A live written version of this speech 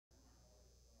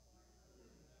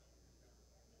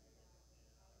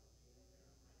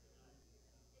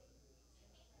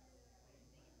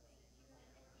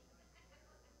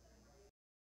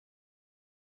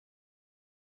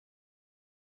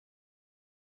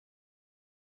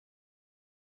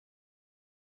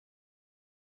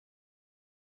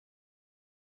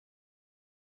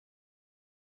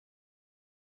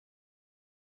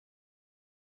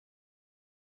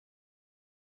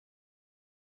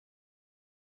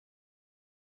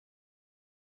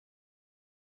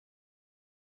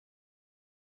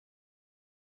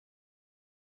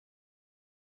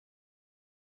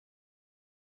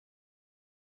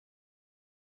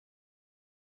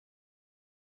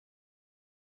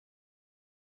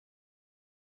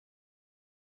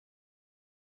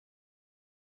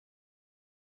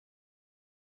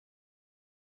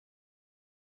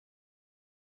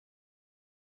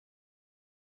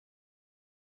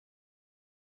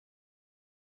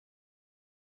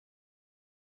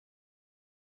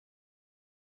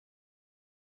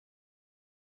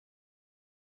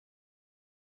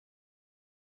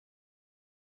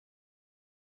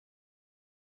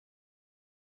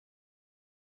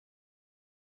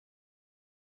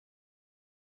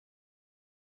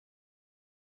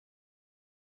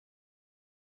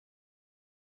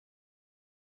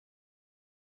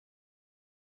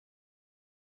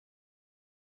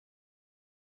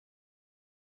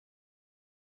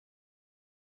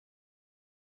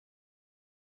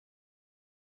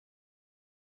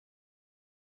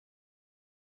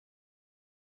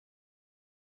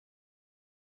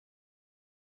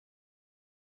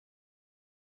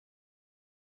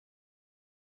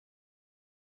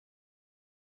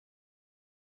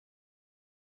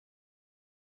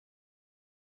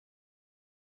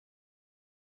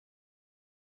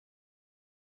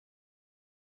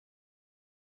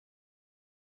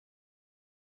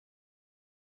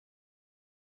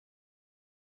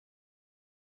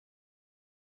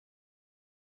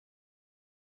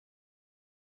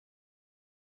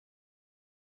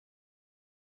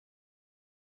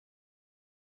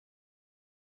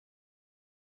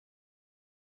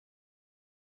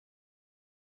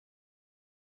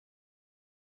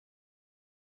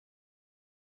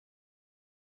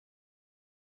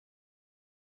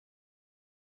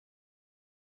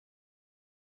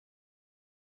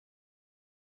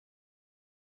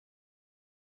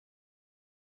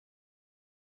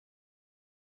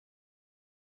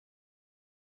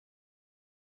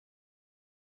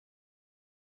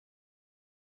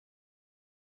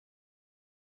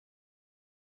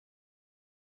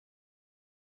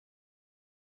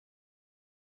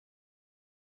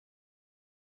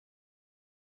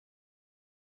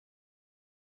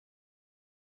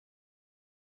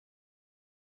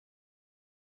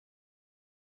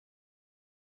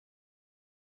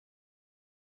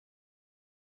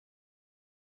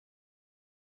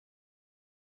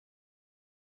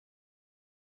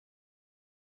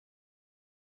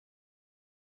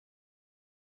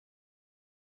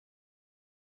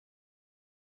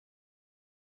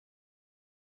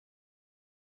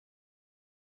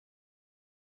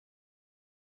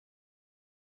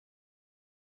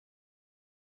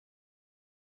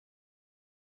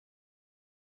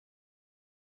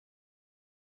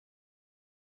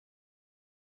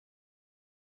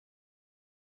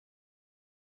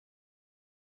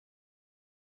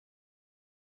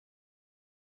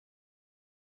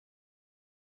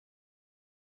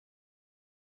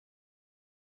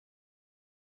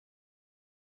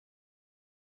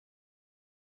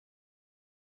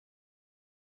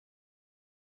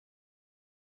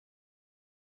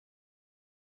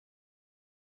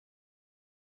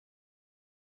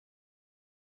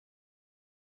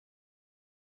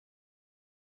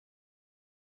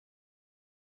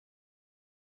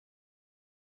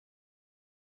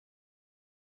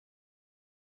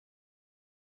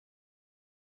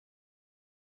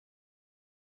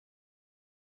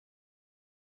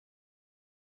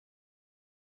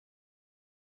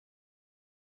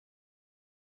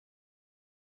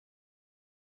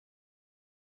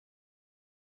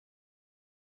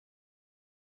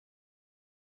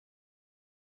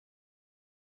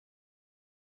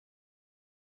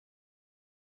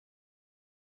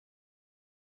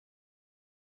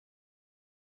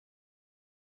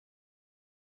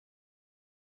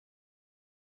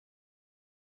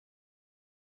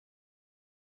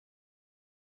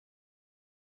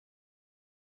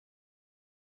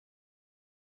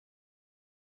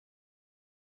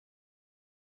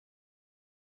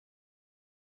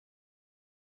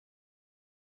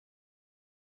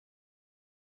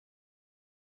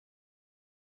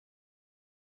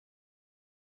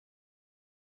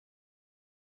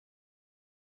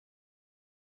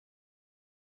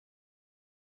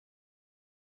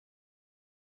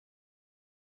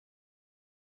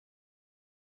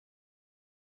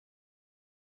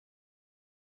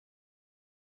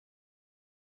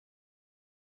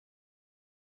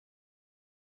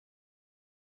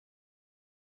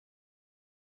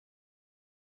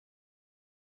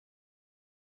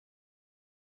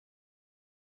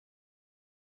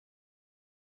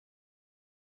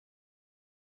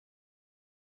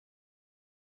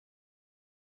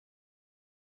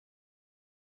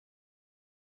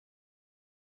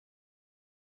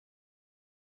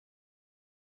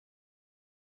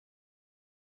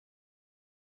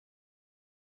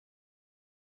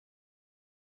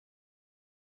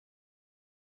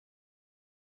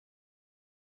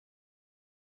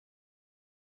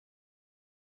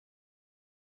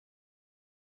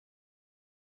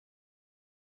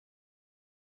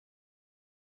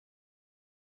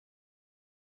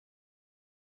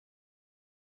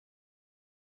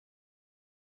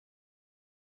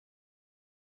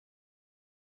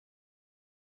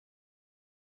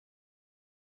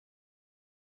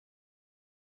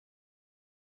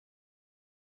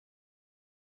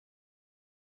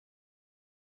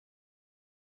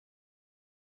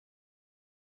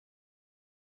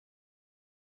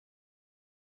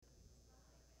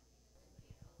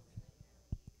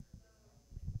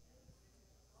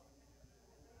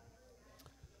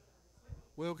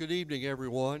Well, good evening,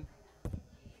 everyone.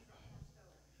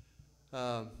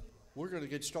 We're going to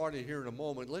get started here in a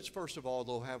moment. Let's first of all,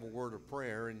 though, have a word of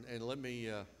prayer, and let me,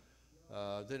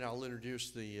 then I'll introduce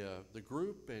the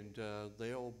group, and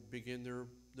they'll begin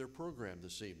their program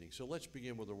this evening. So let's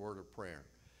begin with a word of prayer.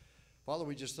 Father,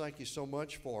 we just thank you so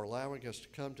much for allowing us to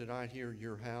come tonight here in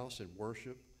your house and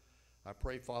worship. I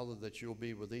pray, Father, that you'll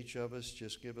be with each of us.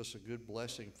 Just give us a good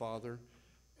blessing, Father.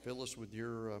 Fill us with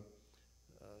your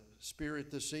spirit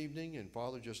this evening, and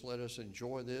Father, just let us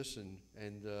enjoy this and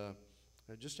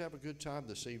just have a good time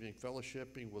this evening,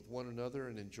 fellowshipping with one another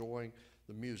and enjoying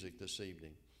the music this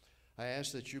evening. I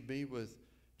ask that you be with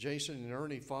Jason and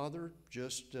Ernie, Father.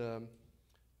 Just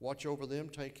watch over them,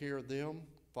 take care of them.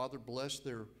 Father, bless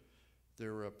their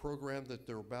program that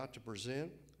they're about to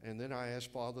present. And then I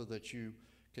ask, Father, that you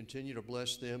continue to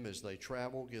bless them as they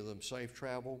travel, give them safe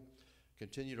travel.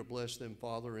 Continue to bless them,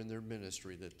 Father, in their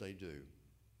ministry that they do.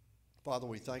 Father,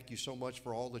 we thank you so much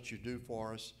for all that you do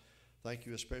for us. Thank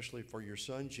you especially for your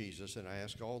son, Jesus, and I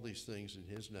ask all these things in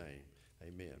his name.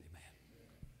 Amen. Amen.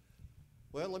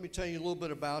 Well, let me tell you a little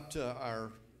bit about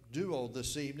our duo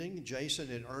this evening, Jason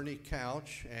and Ernie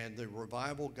Couch and the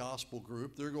Revival Gospel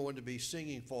Group. They're going to be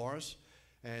singing for us,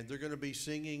 and they're going to be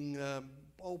singing,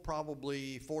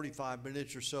 probably 45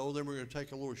 minutes or so. Then we're going to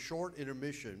take a little short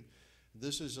intermission.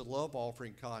 This is a love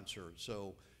offering concert,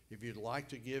 so if you'd like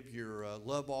to give your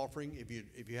love offering,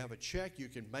 if you have a check, you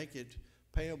can make it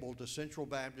payable to Central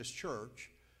Baptist Church,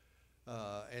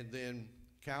 and then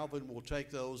Calvin will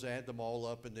take those, add them all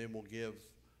up, and then we'll give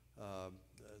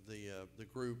the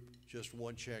group just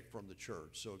one check from the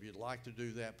church. So if you'd like to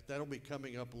do that, but that'll be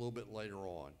coming up a little bit later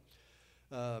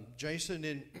on. Jason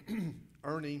and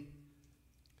Ernie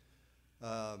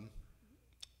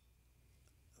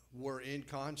were in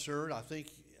concert. I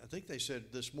think they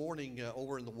said this morning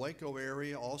over in the Waco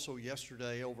area, also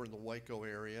yesterday over in the Waco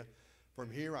area.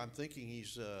 From here, I'm thinking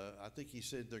I think he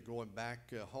said they're going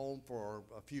back home for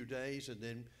a few days and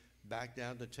then back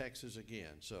down to Texas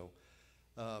again. So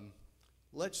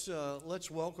let's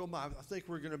welcome. I think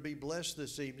we're going to be blessed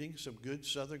this evening. Some good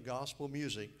Southern gospel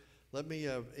music. Let me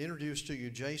introduce to you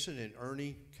Jason and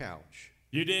Ernie Couch.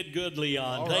 You did good,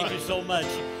 Leon. All Thank right. you so much.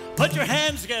 Put your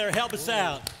hands together. Help us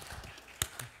out.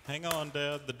 Hang on,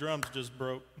 Dad. The drums just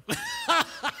broke.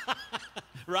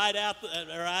 right out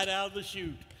of the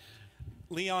chute.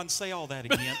 Leon, say all that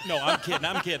again. No, I'm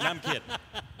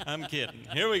kidding.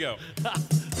 Here we go.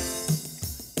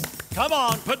 Come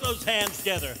on, put those hands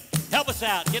together. Help us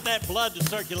out. Get that blood to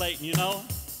circulating, you know.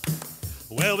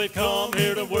 Well, we come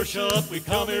here to worship, we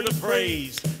come here to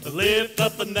praise, to lift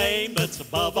up the name that's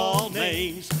above all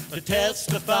names, to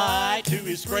testify to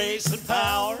his grace and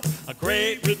power, a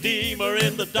great Redeemer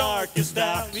in the darkest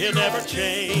hour. He'll never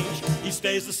change, he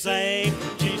stays the same,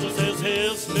 Jesus is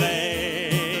his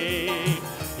name.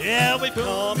 Yeah, we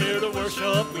come here to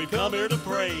worship, we come here to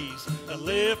praise, to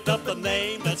lift up the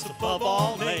name that's above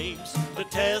all names, to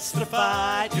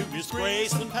testify to his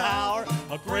grace and power,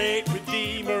 a great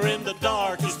Redeemer in the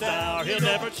darkest hour. He'll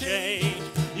never change,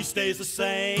 he stays the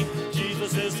same,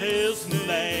 Jesus is his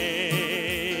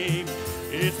name.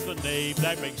 It's the name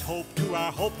that brings hope to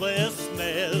our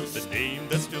hopelessness, the name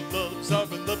that still loves our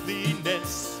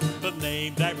unloveliness, the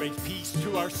name that brings peace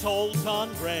to our soul's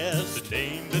unrest, the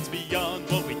name that's beyond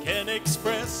what we can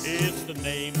express. It's the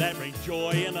name that brings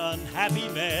joy in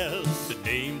unhappiness, the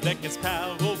name that gives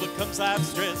power, overcomes our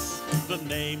stress, the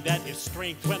name that gives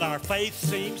strength when our faith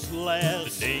seems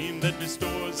less, the name that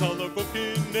restores all our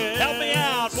brokenness. Help me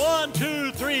out. 1,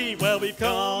 2, 3. Well, we've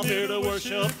come here to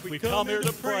worship, we come here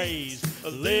to praise,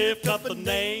 lift up the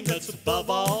name that's above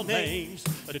all names,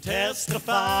 to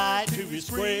testify to his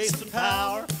grace and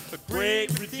power, a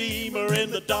great Redeemer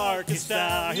in the darkest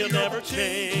hour. He'll never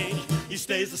change, he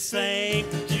stays the same,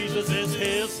 Jesus is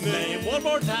his name. One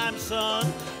more time, son.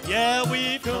 Yeah,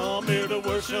 we've come here to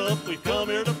worship, we've come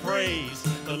here to praise,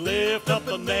 to lift up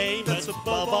the name that's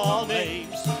above all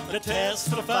names, to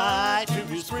testify to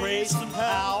his grace and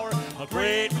power, a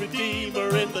great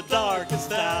Redeemer in the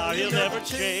darkest hour. He'll never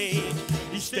change,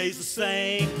 he stays the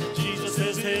same, Jesus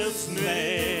is his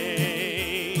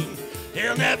name.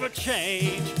 He'll never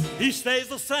change, he stays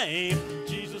the same,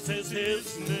 Jesus is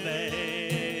his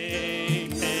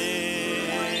name.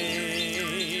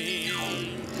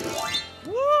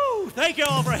 Woo! Thank you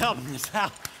all for helping us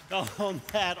out on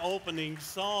that opening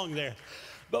song there.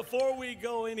 Before we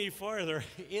go any further,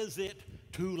 is it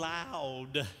too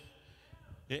loud?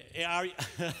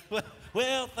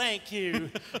 Well, thank you.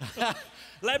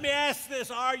 Let me ask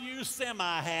this, are you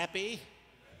semi-happy?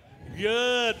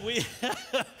 Good.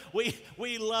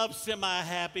 We love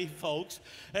semi-happy folks.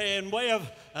 In way of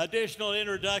additional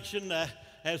introduction,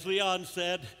 as Leon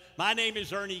said, my name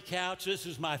is Ernie Couch. This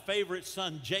is my favorite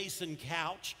son, Jason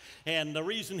Couch. And the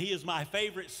reason he is my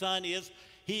favorite son is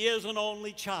he is an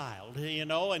only child, you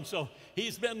know, and so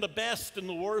he's been the best and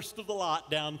the worst of the lot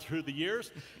down through the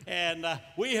years. And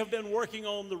we have been working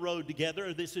on the road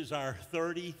together. This is our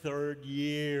 33rd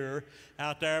year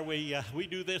out there. We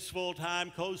do this full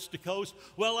time, coast to coast,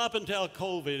 well, up until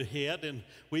COVID hit, and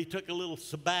we took a little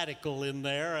sabbatical in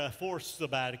there, a forced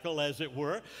sabbatical, as it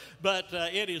were. But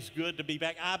it is good to be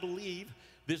back. I believe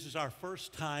this is our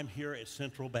first time here at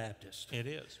Central Baptist. It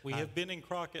is. We have been in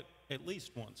Crockett at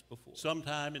least once before.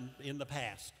 Sometime in the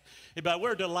past. But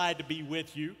we're delighted to be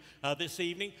with you this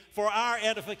evening for our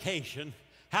edification.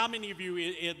 How many of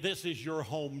you, this is your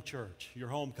home church, your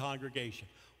home congregation?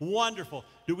 Wonderful.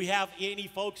 Do we have any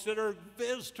folks that are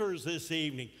visitors this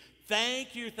evening?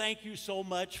 Thank you so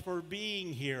much for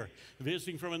being here,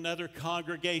 visiting from another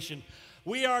congregation.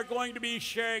 We are going to be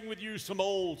sharing with you some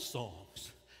old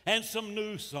songs and some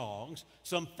new songs,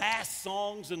 some fast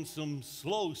songs and some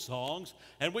slow songs,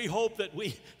 and we hope that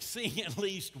we sing at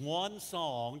least one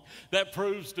song that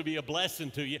proves to be a blessing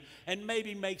to you and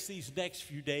maybe makes these next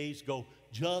few days go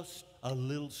just a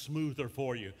little smoother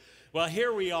for you. Well,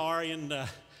 here we are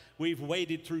we've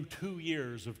waited through 2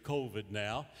 years of COVID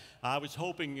now. I was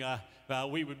hoping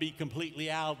we would be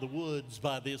completely out of the woods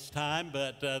by this time,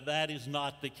 but that is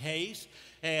not the case.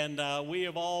 And we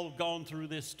have all gone through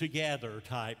this together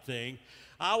type thing.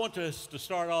 I want us to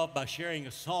start off by sharing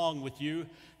a song with you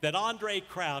that Andre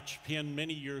Crouch penned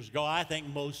many years ago. I think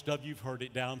most of you have heard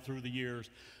it down through the years.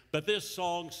 But this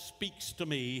song speaks to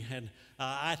me, and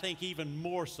I think even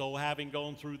more so having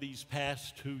gone through these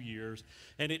past 2 years.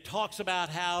 And it talks about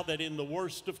how that in the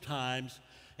worst of times,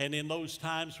 and in those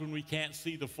times when we can't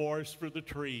see the forest for the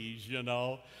trees, you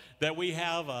know, that we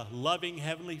have a loving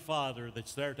Heavenly Father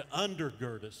that's there to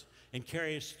undergird us and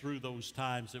carry us through those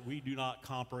times that we do not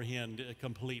comprehend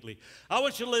completely. I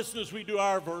want you to listen as we do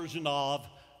our version of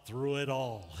Through It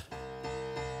All.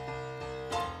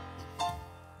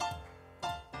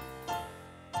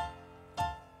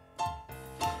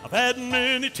 I've had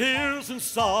many tears and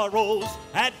sorrows,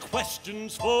 had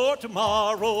questions for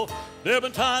tomorrow. There have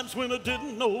been times when I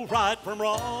didn't know right from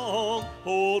wrong,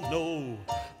 oh no.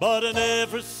 But in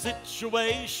every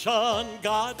situation,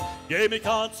 God gave me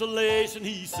consolation.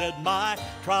 He said my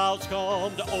trials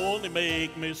come to only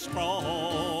make me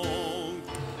strong.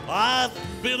 I've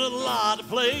been a lot of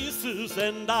places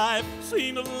and I've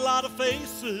seen a lot of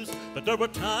faces, but there were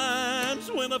times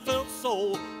when I felt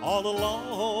so all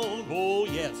alone, oh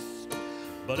yes.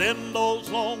 But in those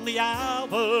lonely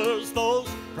hours, those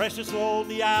precious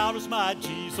lonely hours, my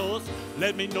Jesus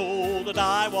let me know that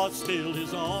I was still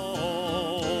His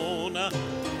own.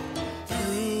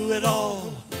 Through it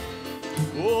all,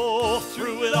 oh,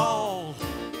 through it all,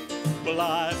 well,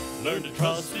 I learned to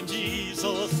trust in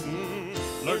Jesus,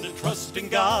 learned to trust in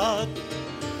God.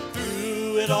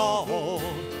 Through it all,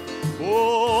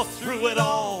 oh, through it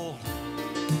all,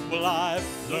 well, I've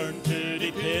learned to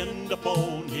depend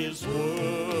upon His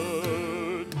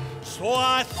word. So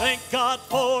I thank God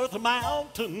for the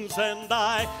mountains, and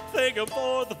I thank Him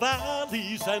for the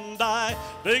valleys, and I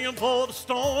thank Him for the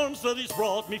storms that He's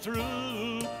brought me through.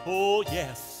 Oh,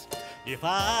 yes. If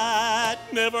I'd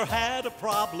never had a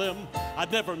problem,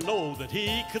 I'd never know that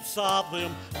He could solve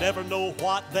them, never know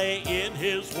what they in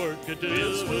His word could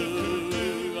do.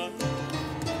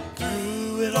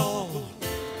 Through it all,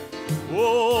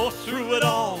 oh, through it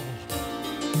all,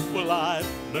 well, I've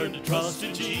learned to trust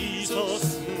in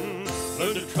Jesus,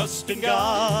 learned to trust in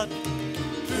God.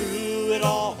 Through it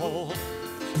all,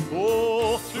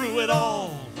 oh, through it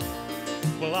all,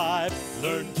 well, I've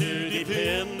learned to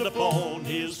depend upon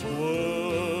His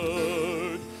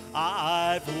word.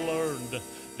 I've learned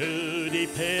to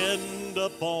depend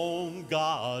upon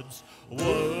God's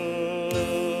word.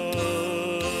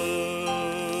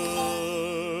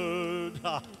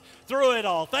 Through it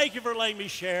all. Thank you for letting me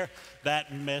share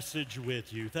that message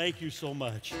with you. Thank you so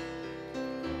much.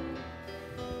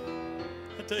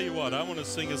 I tell you what, I want to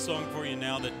sing a song for you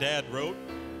now that Dad wrote.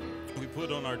 We put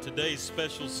on our today's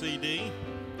special CD.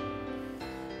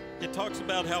 It talks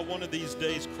about how one of these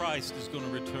days Christ is going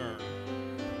to return.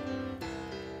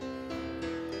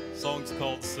 The song's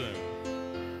called Soon.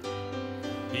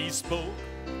 He spoke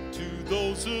to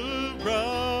those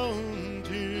around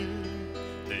Him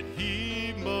that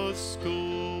He must go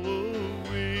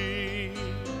away,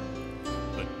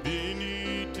 but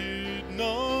many did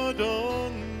not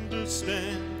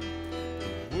understand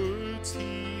the words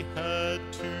He had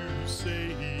to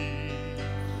say.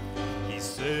 He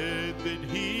said that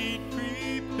He'd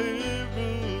prepare a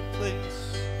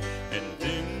place and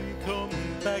then come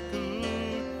back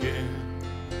again.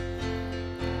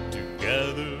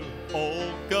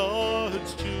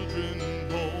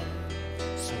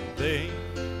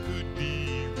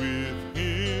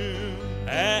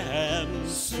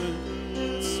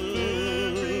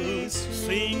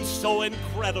 so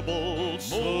incredible,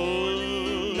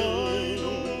 soon,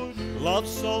 love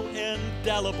so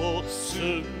indelible,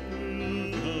 soon,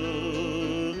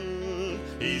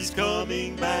 he's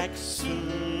coming back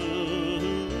soon,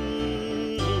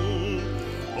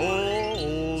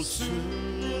 oh,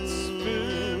 soon,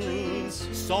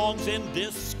 songs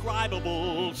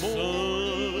indescribable,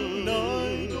 soon,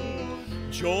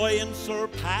 joy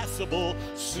unsurpassable,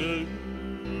 soon,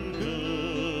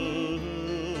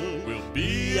 we'll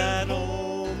be at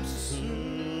home soon.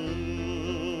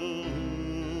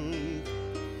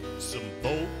 Some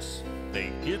folks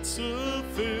think it's a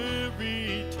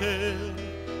fairy tale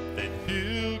that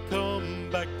he'll come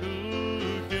back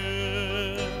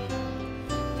again.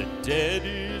 The dead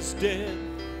is dead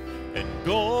and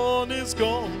gone is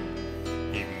gone.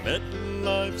 He met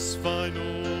life's final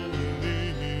end,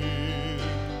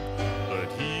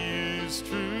 but he is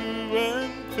true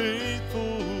and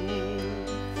faithful.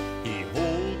 He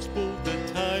holds both the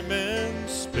time and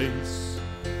space,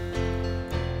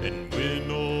 and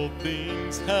when all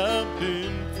things have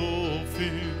been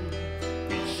fulfilled,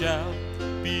 we shall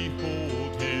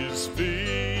behold his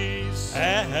face.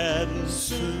 And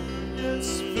soon,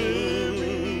 yes,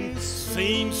 very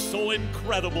seems so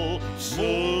incredible,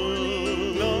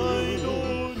 soon,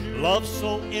 love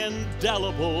so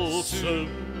indelible, soon,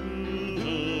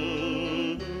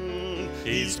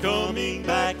 he's coming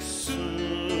back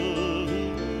soon,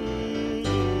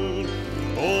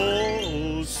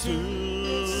 oh,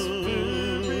 soon,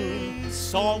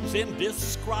 songs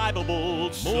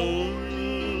indescribable,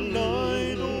 soon,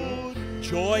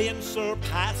 joy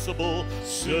unsurpassable,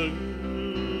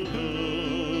 soon,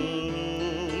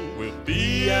 we'll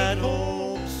be at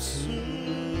home soon.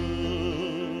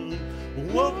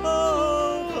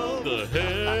 Whoa, the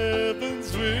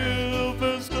heavens will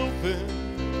burst open,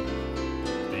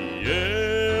 the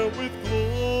air with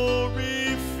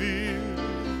glory fill,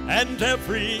 and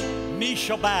every knee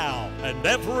shall bow, and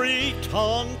every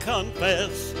tongue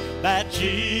confess that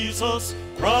Jesus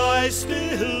Christ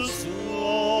is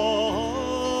Lord.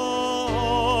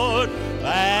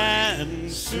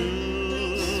 And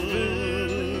soon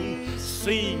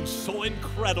seems so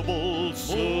incredible,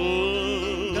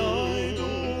 soon,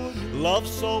 love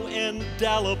so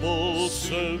indelible,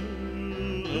 soon,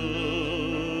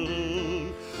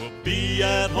 we'll be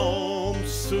at home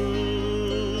soon.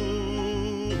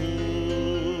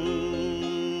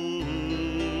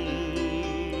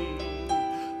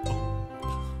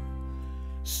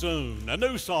 Soon, a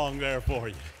new song there for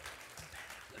you.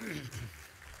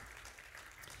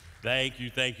 Thank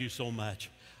you so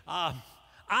much.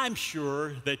 I'm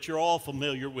sure that you're all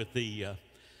familiar with the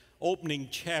opening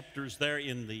chapters there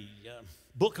in the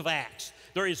book of Acts.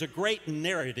 There is a great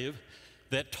narrative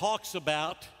that talks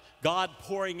about God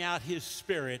pouring out his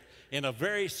Spirit in a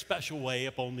very special way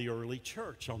upon the early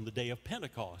church on the day of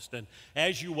Pentecost. And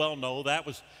as you well know, that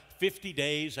was 50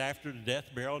 days after the death,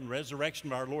 burial, and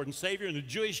resurrection of our Lord and Savior. In the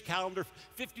Jewish calendar,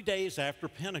 50 days after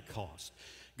Pentecost.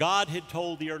 God had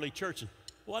told the early church, and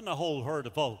it wasn't a whole herd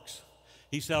of folks.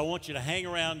 He said, I want you to hang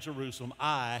around Jerusalem.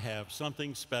 I have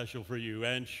something special for you.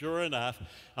 And sure enough,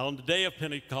 on the day of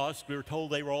Pentecost, we were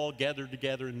told they were all gathered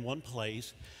together in one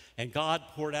place. And God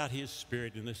poured out his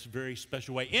Spirit in this very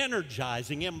special way,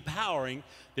 energizing, empowering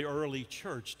the early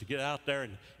church to get out there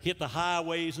and hit the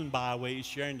highways and byways,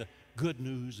 sharing the good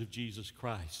news of Jesus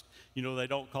Christ. You know, they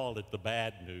don't call it the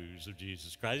bad news of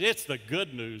Jesus Christ. It's the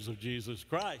good news of Jesus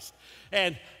Christ.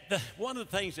 And one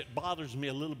of the things that bothers me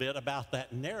a little bit about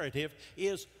that narrative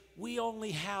is we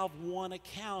only have one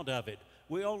account of it.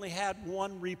 We only had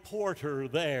one reporter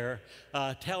there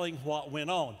telling what went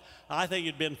on. I think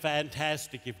it'd been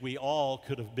fantastic if we all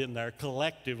could have been there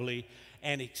collectively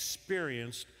and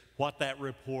experienced what that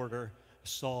reporter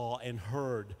saw and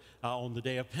heard on the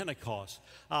day of Pentecost.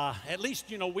 At least,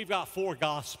 you know, we've got 4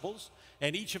 Gospels,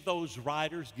 and each of those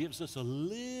writers gives us a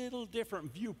little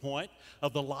different viewpoint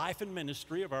of the life and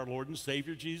ministry of our Lord and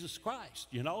Savior Jesus Christ.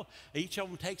 You know, each of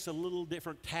them takes a little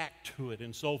different tack to it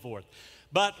and so forth.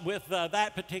 But with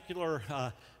that particular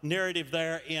narrative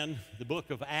there in the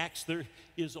book of Acts, there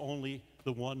is only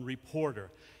the one reporter.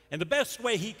 And the best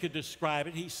way he could describe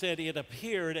it, he said it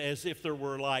appeared as if there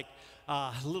were like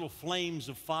little flames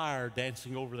of fire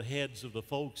dancing over the heads of the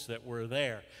folks that were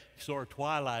there. Sort of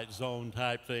Twilight Zone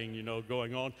type thing, you know,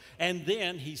 going on. And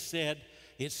then he said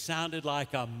it sounded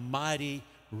like a mighty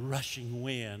rushing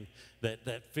wind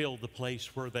that filled the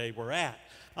place where they were at.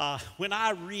 When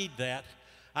I read that,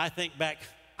 I think back,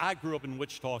 I grew up in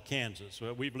Wichita, Kansas.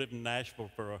 Well, we've lived in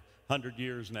Nashville for 100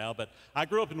 years now, but I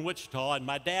grew up in Wichita, and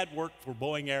my dad worked for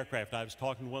Boeing Aircraft. I was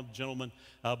talking to one of the gentlemen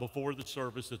before the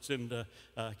service that's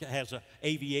has an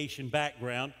aviation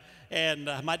background. And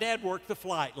my dad worked the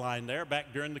flight line there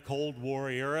back during the Cold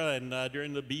War era and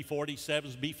during the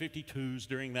B-47s, B-52s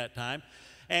during that time.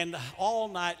 And all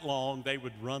night long, they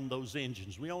would run those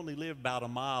engines. We only lived about a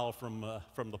mile from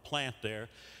the plant there.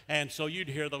 And so you'd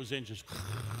hear those engines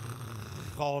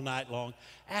all night long.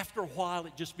 After a while,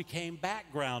 it just became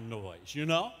background noise, you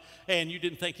know? And you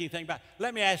didn't think anything about it.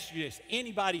 Let me ask you this.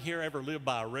 Anybody here ever lived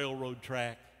by a railroad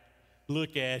track?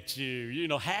 Look at you. You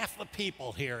know, half the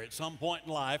people here at some point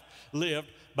in life lived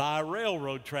by a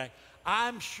railroad track.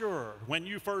 I'm sure when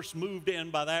you first moved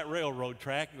in by that railroad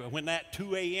track, when that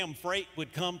 2 a.m. freight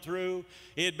would come through,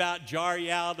 it'd about jar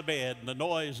you out of the bed, and the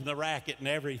noise and the racket and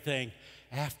everything.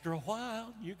 After a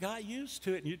while, you got used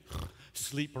to it, and you'd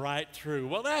sleep right through.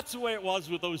 Well, that's the way it was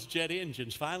with those jet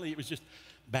engines. Finally, it was just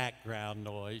background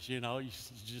noise, you know. You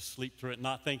just sleep through it,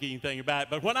 not think anything about it.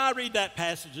 But when I read that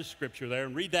passage of Scripture there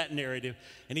and read that narrative,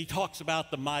 and he talks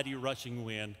about the mighty rushing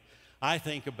wind, I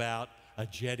think about a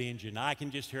jet engine. I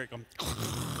can just hear it going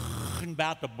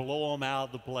about to blow them out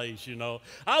of the place, you know.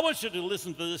 I want you to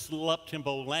listen to this little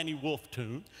up-tempo Lanny Wolf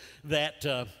tune that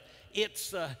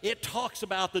it talks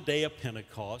about the day of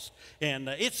Pentecost, and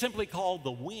it's simply called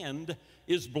 "The Wind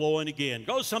is Blowing Again."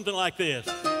 Goes something like this.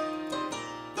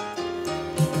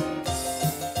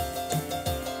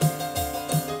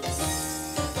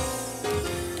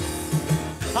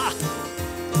 Ha!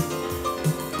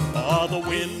 Oh, the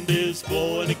wind is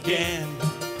blowing again.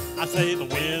 I say the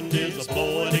wind is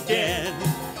blowing again.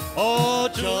 Oh,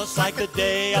 just like the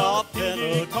day of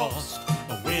Pentecost,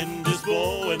 the wind is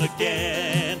blowing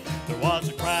again. There was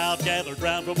a crowd gathered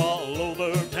round from all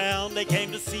over town. They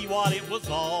came to see what it was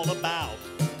all about.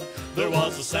 There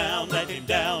was a sound that came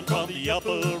down from the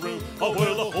upper room, oh,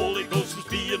 where the Holy Ghost was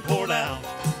being poured out.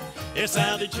 It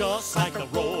sounded just like the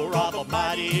roar of a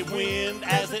mighty wind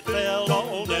as it fell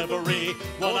on every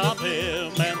one of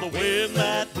them. And the wind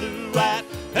that blew at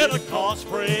Pentecost,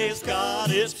 praise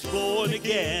God, it's blowing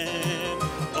again.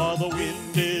 Oh, the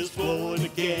wind is blowing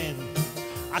again.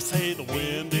 I say the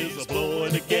wind is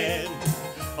blowing again.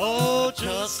 Oh,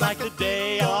 just like the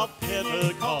day of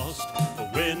Pentecost, the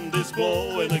wind is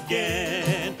blowing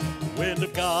again. The wind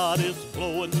of God is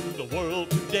blowing through the world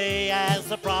today, as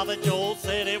the prophet Joel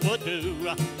said it would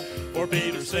do. For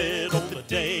Peter said on the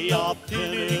day of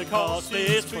Pentecost,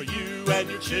 it's for you and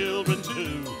your children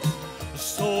too.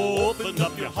 So open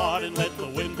up your heart and let the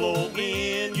wind blow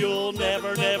in. You'll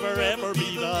never, never, ever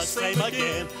be the same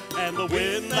again. And the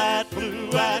wind that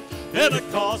blew at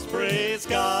Pentecost, praise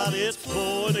God, it's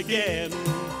blowing again.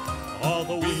 Oh,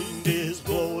 the wind is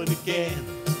blowing again.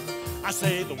 I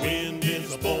say the wind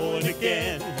is blowing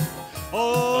again.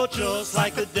 Oh, just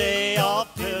like the day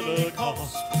of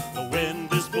Pentecost, the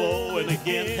wind is blowing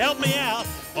again. Help me out.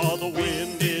 Oh, the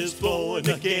wind is blowing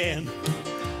again.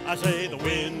 I say the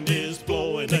wind is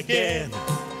blowing again.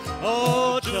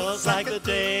 Oh, just like the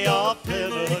day of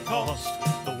Pentecost,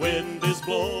 the wind is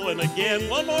blowing again.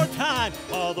 One more time.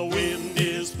 Oh, the wind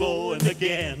is blowing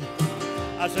again.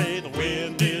 I say the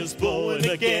wind is blowing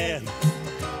again.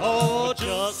 Oh,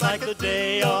 just like the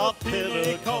day of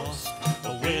Pentecost,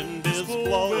 the wind is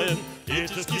blowing.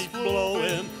 It just keeps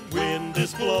blowing. Wind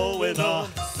is blowing again.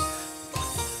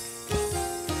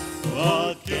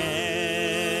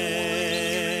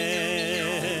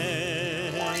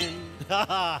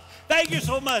 Thank you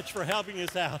so much for helping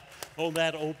us out on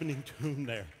that opening tune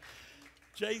there.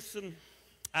 Jason,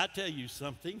 I tell you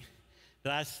something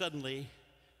that I suddenly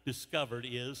discovered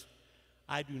is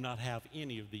I do not have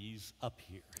any of these up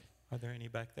here. Are there any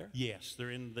back there? Yes,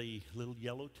 they're in the little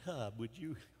yellow tub. Would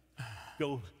you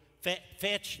go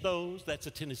fetch those? That's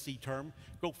a Tennessee term.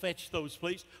 Go fetch those,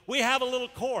 please. We have a little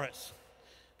chorus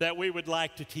that we would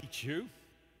like to teach you.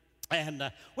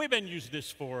 And we've been using this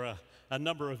for a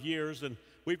number of years, and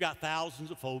we've got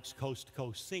thousands of folks coast to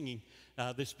coast singing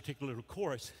this particular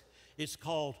chorus. It's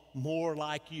called More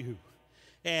Like You.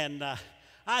 And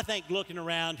I think looking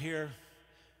around here,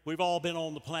 we've all been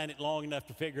on the planet long enough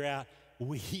to figure out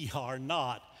we are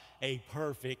not a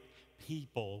perfect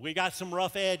people. We got some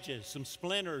rough edges, some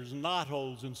splinters, and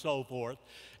knotholes, and so forth.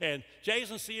 And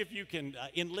Jason, see if you can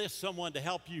enlist someone to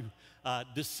help you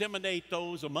disseminate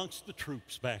those amongst the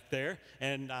troops back there.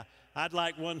 And I'd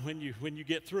like one when you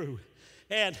get through.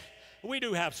 And we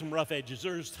do have some rough edges.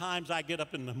 There's times I get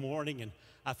up in the morning and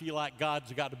I feel like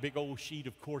God's got a big old sheet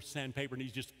of coarse sandpaper and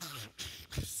he's just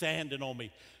sanding on me,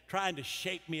 trying to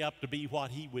shape me up to be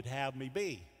what he would have me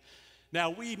be. Now,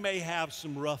 we may have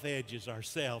some rough edges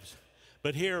ourselves,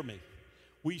 But hear me,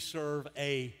 we serve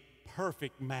a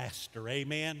perfect master,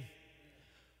 amen?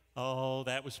 Oh,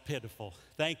 that was pitiful.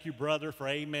 Thank you, brother, for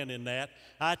amen in that.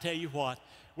 I tell you what,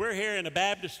 we're here in a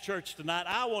Baptist church tonight.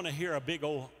 I want to hear a big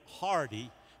old hearty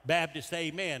Baptist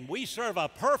amen. We serve a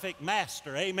perfect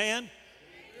master, amen?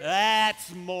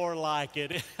 That's more like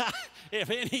it.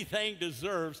 If anything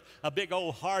deserves a big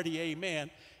old hearty amen,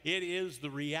 it is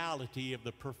the reality of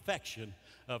the perfection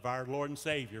of our Lord and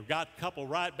Savior. Got a couple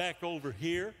right back over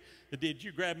here. Did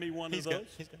you grab me one of those?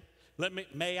 He's good.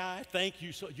 May I? Thank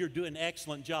you. So you're doing an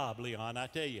excellent job, Leon. I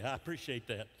tell you, I appreciate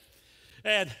that.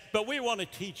 But we want to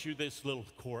teach you this little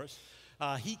chorus.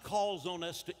 He calls on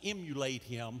us to emulate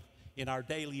him in our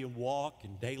daily walk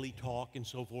and daily talk and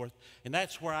so forth. And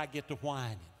that's where I get to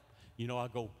whining. You know, I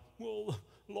go, well,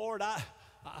 Lord,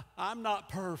 I'm not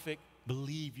perfect.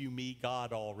 Believe you me,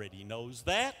 God already knows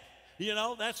that. You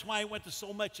know, that's why he went to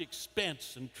so much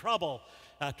expense and trouble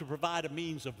to provide a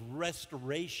means of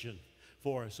restoration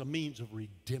for us, a means of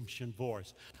redemption for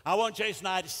us. I want Jason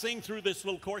and I to sing through this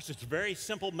little chorus. It's a very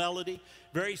simple melody,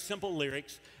 very simple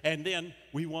lyrics, and then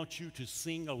we want you to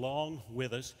sing along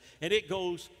with us. And it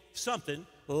goes something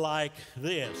like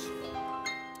this.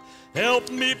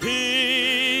 Help me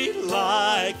be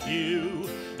like you,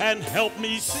 and help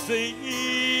me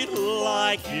see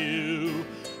like you.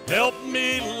 Help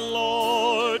me,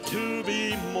 Lord, to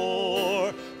be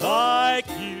more like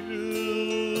you.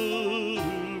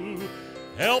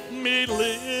 Help me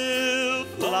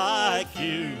live like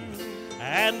you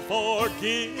and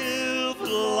forgive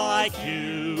like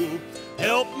you.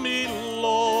 Help me,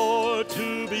 Lord,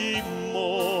 to be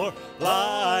more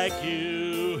like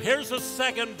you. Here's the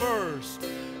second verse.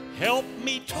 Help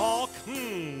me talk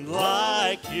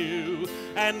like you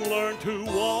and learn to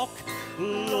walk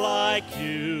like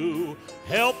you.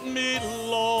 Help me,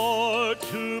 Lord,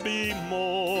 to be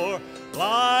more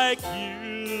like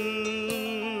you.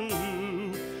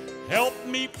 Help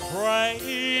me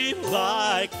pray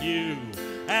like you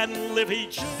and live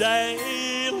each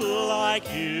day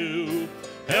like you.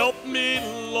 Help me,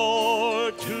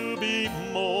 Lord, to be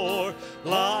more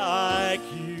like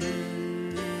you.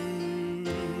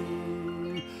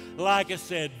 Like I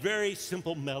said, very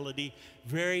simple melody,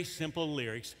 very simple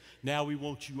lyrics. Now we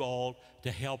want you all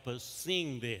to help us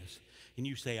sing this. And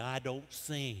you say, I don't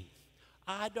sing.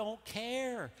 I don't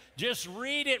care. Just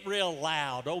read it real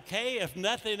loud, okay, if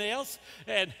nothing else.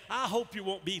 And I hope you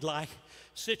won't be like a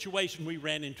situation we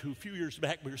ran into a few years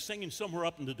back. We were singing somewhere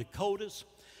up in the Dakotas.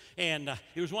 And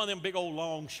it was one of them big old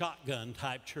long shotgun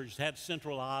type churches. It had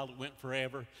central aisle that went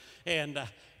forever. And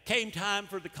came time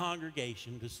for the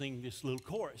congregation to sing this little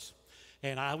chorus.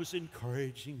 And I was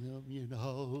encouraging them, you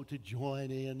know, to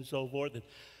join in and so forth. And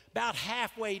about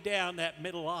halfway down that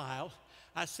middle aisle,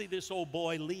 I see this old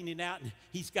boy leaning out, and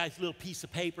he's got his little piece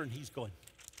of paper, and he's going,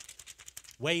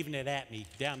 waving it at me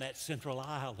down that central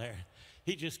aisle there.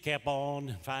 He just kept on,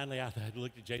 and finally I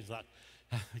looked at Jason and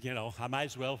thought, you know, I might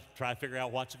as well try to figure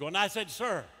out what's going on. I said,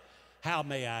 sir, how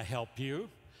may I help you?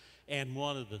 And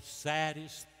one of the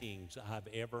saddest things I've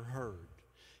ever heard,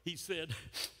 he said,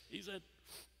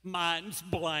 mine's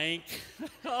blank.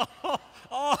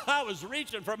 Oh, I was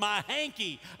reaching for my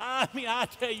hanky. I mean, I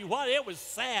tell you what, it was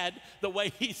sad the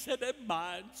way he said that,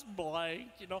 mine's blank,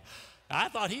 you know. I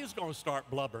thought he was going to start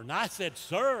blubbering. I said,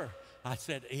 sir, I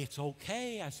said, it's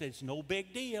okay. I said, it's no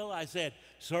big deal. I said,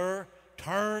 sir,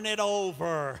 turn it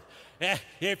over.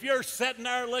 If you're sitting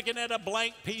there looking at a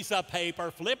blank piece of paper,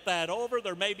 flip that over.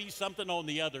 There may be something on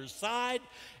the other side.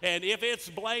 And if it's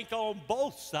blank on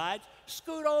both sides,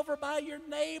 scoot over by your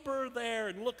neighbor there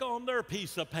and look on their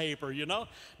piece of paper, you know.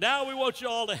 Now we want you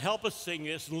all to help us sing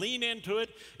this and lean into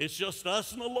it. It's just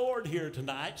us and the Lord here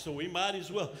tonight, so we might as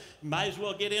well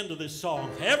get into this song.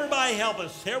 Everybody help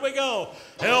us. Here we go.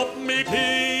 Help me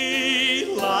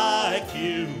be like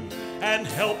you and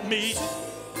help me.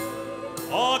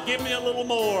 Oh, give me a little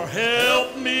more.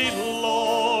 Help me,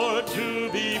 Lord,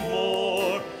 to be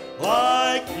more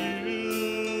like you.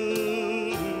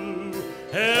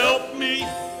 Help me,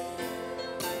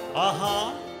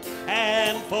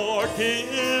 and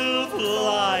forgive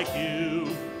like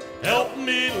you. Help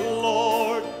me,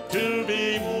 Lord, to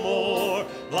be more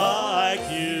like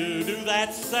you. Do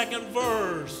that second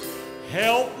verse.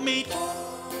 Help me,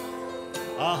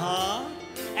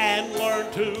 and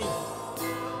learn to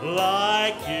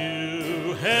like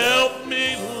you. Help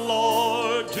me,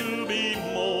 Lord, to be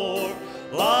more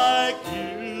like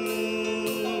you.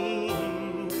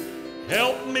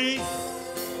 Help me,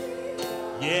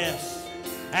 yes,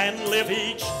 and live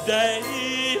each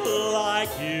day like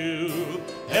you.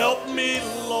 Help me,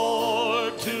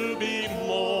 Lord, to be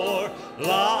more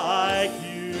like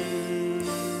you.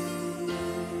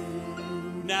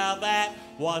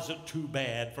 wasn't too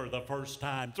bad for the first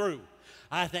time through.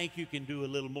 I think you can do a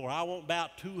little more. I want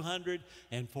about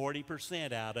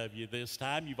 240% out of you this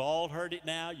time. You've all heard it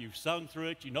now. You've sung through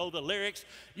it. You know the lyrics.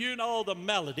 You know the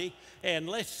melody. And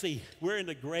let's see, we're in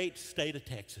the great state of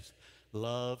Texas.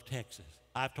 Love Texas.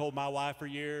 I've told my wife for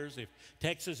years, if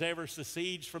Texas ever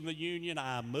secedes from the Union,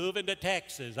 I'm moving to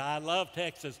Texas. I love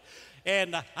Texas.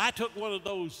 And I took one of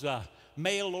those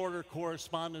mail order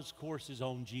correspondence courses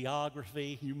on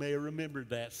geography. You may have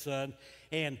remembered that, son.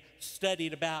 And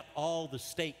studied about all the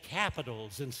state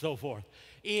capitals and so forth.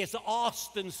 Is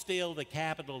Austin still the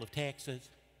capital of Texas?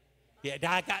 Yeah,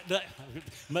 I got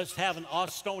must have an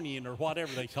Austonian or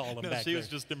whatever they call them back she there. was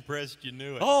just impressed you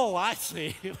knew it. Oh, I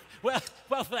see. Well,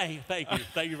 thank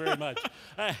you very much.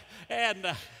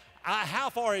 How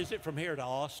far is it from here to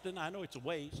Austin? I know it's a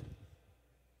ways.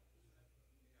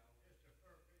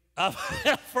 A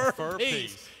fur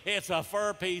piece. It's a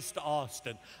fur piece to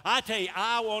Austin. I tell you,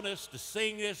 I want us to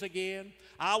sing this again.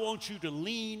 I want you to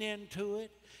lean into it.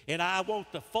 And I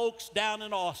want the folks down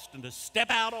in Austin to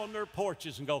step out on their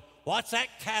porches and go, what's that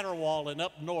caterwauling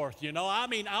up north? You know, I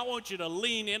mean, I want you to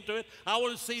lean into it. I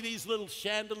want to see these little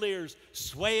chandeliers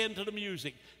swaying to the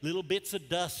music, little bits of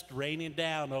dust raining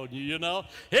down on you, you know.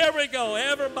 Here we go.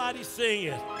 Everybody sing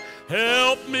it.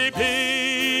 Help me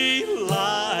be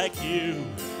like you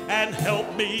and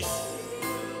help me.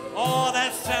 Oh,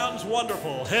 that sounds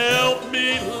wonderful. Help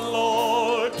me,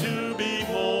 Lord, to be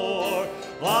more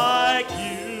like you.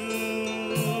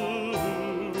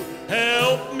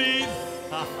 Help me,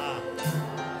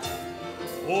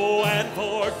 oh, and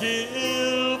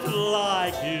forgive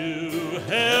like you.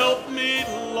 Help me,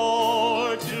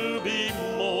 Lord, to be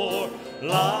more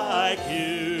like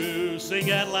you. Sing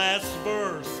that last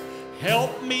verse.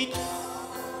 Help me,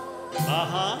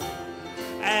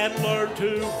 and learn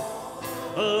to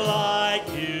like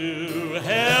you.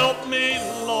 Help me,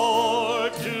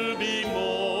 Lord, to be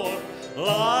more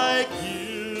like you.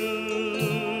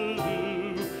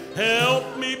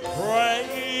 Help me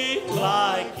pray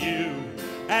like you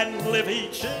and live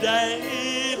each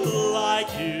day like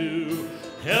you.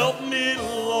 Help me,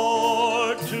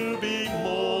 Lord, to be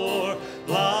more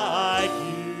like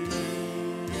you.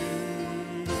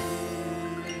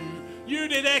 You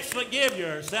did excellent. Give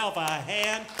yourself a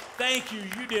hand. Thank you.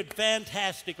 You did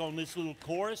fantastic on this little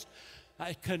chorus.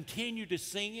 I continue to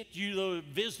sing it. You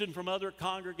visiting from other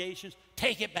congregations,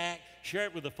 take it back, share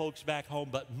it with the folks back home.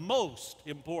 But most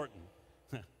important,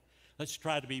 let's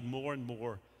try to be more and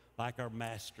more like our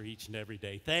master each and every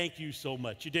day. Thank you so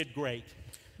much. You did great.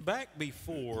 Back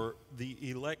before the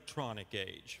electronic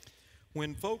age,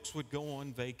 when folks would go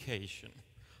on vacation,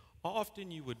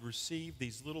 often you would receive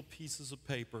these little pieces of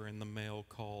paper in the mail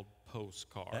called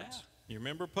postcards. Yeah. You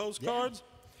remember postcards? Yeah.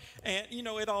 And, you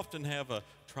know, it often have a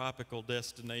tropical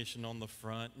destination on the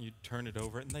front, and you'd turn it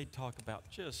over, and they'd talk about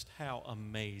just how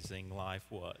amazing life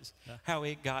was, how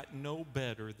it got no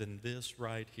better than this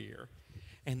right here.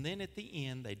 And then at the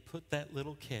end, they'd put that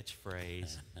little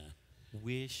catchphrase,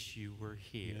 wish you were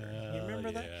here. You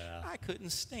remember that? I couldn't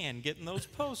stand getting those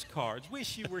postcards.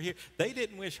 Wish you were here. They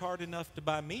didn't wish hard enough to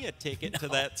buy me a ticket to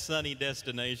that sunny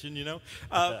destination, you know.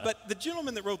 But the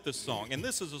gentleman that wrote this song, and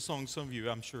this is a song some of you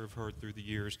I'm sure have heard through the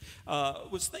years,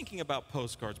 was thinking about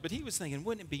postcards. But he was thinking,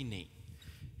 wouldn't it be neat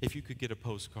if you could get a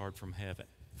postcard from heaven,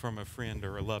 from a friend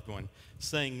or a loved one,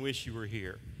 saying, wish you were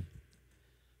here?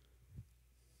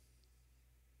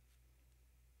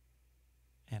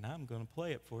 And I'm going to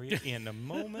play it for you in a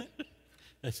moment.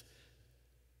 I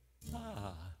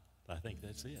think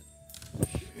that's it.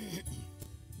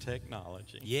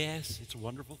 Technology. Yes, it's a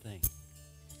wonderful thing.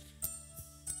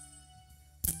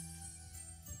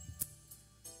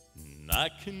 And I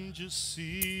can just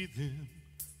see them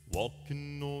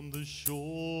walking on the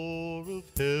shore of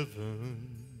heaven.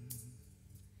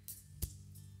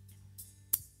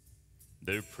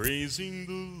 They're praising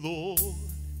the Lord,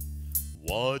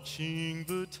 watching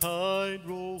the tide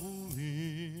roll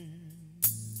in.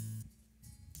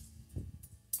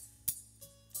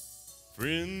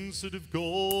 Friends that have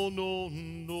gone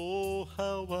on, oh,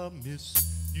 how I miss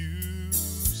you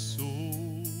so.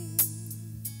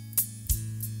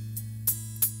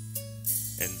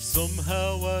 And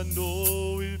somehow I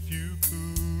know if you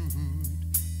could,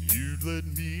 you'd let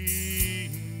me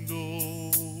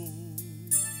know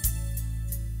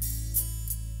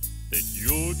that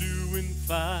you're doing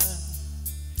fine,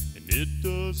 and it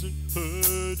doesn't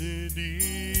hurt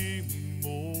anymore.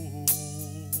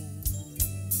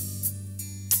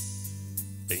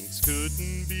 Things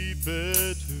couldn't be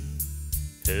better.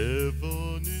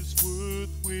 Heaven is worth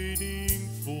waiting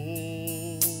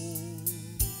for.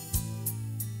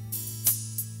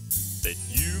 that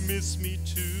you miss me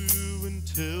too.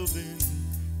 Until then,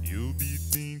 you'll be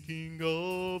thinking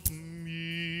of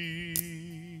me.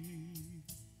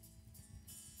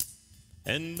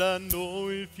 And I know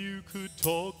if you could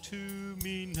talk to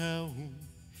me now,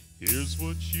 here's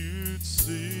what you'd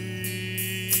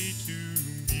say to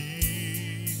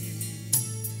me.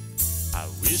 I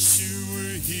wish you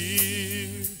were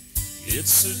here.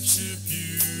 It's such a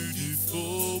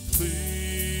beautiful place.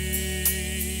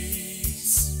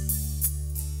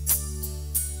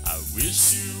 I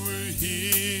wish you were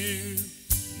here.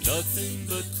 Nothing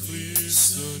but clear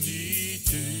sunny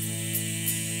days.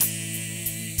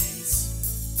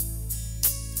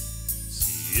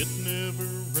 See, it never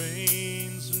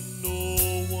rains and no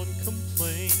one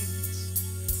complains.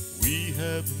 We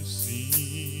haven't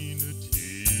seen a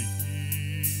tear.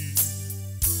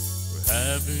 We're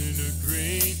having a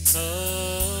great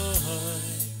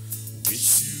time. Wish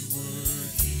you were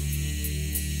here.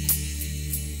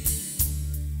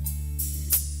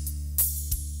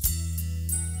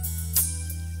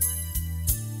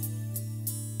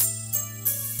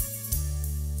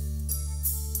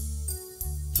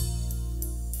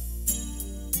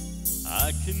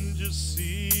 I can just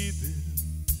see them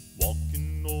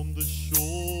walking on the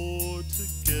shore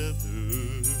together.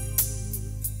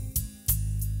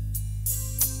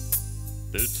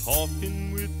 They're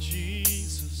talking with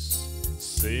Jesus,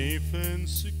 safe and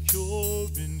secure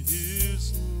in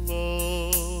His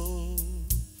love.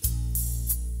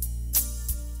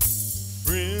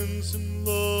 Friends and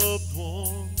loved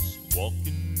ones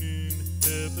walking in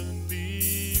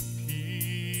heavenly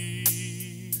peace.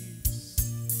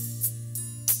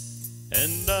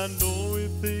 And I know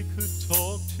if they could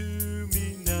talk to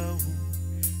me now,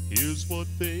 here's what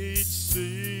they'd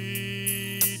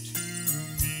say to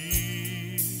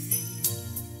me.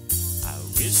 I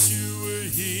wish you were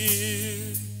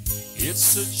here. It's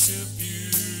such a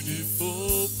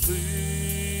beautiful place.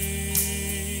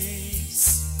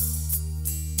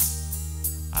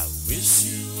 I wish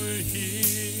you were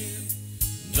here.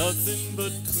 Nothing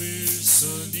but clear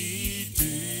sunny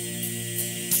days.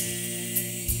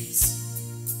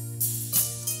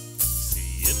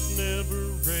 See, it never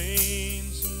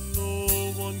rains and no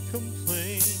one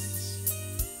complains.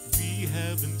 We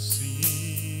haven't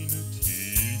seen a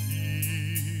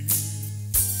tear.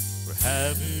 We're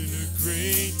having a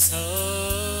great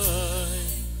time.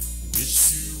 Wish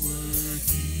you were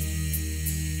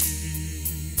here.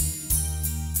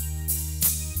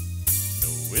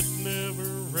 No, it never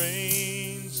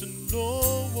rains and no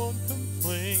one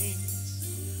complains.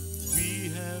 We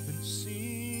haven't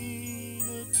seen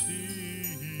a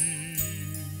tear.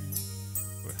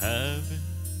 We're having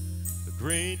a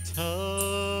great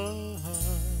time.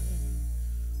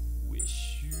 Wish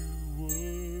you were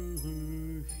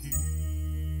here.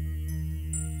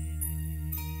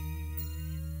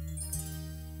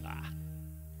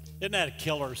 Isn't that a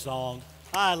killer song?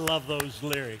 I love those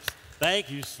lyrics.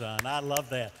 Thank you, son. I love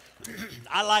that.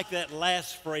 I like that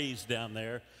last phrase down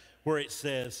there where it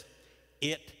says,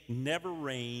 it never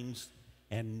rains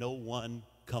and no one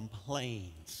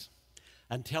complains.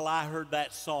 Until I heard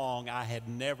that song, I had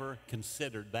never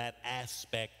considered that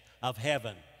aspect of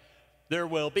heaven. There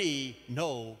will be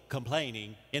no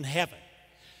complaining in heaven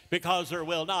because there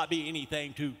will not be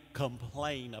anything to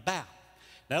complain about.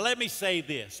 Now let me say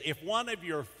this. If one of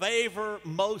your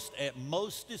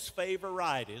mostest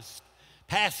favoritist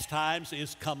pastimes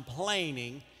is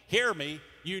complaining, hear me,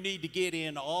 you need to get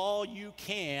in all you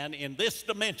can in this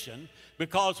dimension,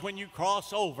 because when you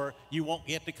cross over, you won't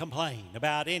get to complain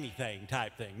about anything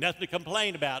type thing. Nothing to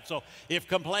complain about. So if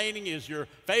complaining is your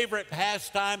favorite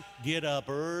pastime, get up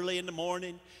early in the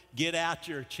morning, get out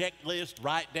your checklist,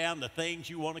 write down the things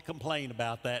you want to complain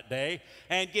about that day,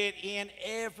 and get in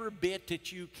every bit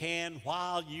that you can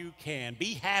while you can.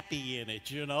 Be happy in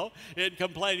it, you know, in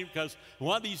complaining, because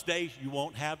one of these days you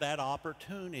won't have that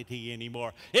opportunity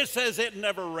anymore. It says it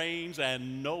never rains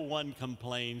and no one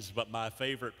complains, but my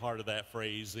favorite part of that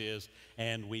phrase is,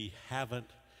 and we haven't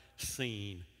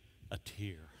seen a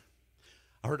tear.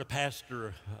 I heard a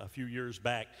pastor a few years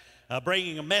back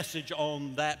bringing a message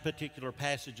on that particular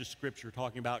passage of Scripture,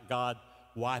 talking about God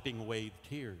wiping away the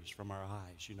tears from our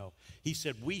eyes. You know, he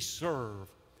said, we serve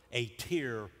a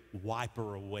tear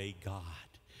wiper away God.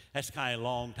 That's kind of a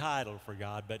long title for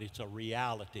God, but it's a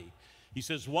reality. He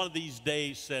says, one of these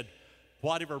days, said,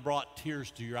 whatever brought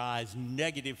tears to your eyes,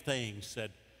 negative things,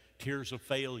 said, tears of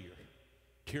failure,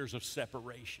 tears of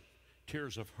separation,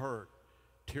 tears of hurt,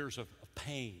 tears of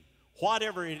pain.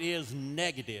 Whatever it is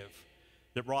negative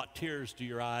that brought tears to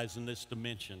your eyes in this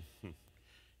dimension,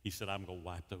 he said, I'm going to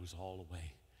wipe those all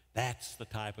away. That's the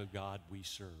type of God we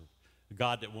serve, a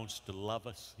God that wants to love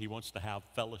us. He wants to have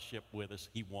fellowship with us.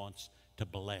 He wants to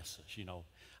bless us, you know.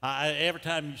 Every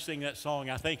time you sing that song,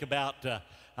 I think about,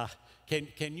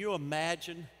 can you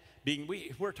imagine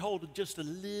we're told just a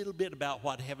little bit about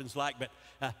what heaven's like, but,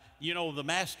 you know, the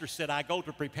Master said, I go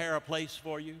to prepare a place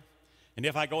for you. And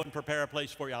if I go and prepare a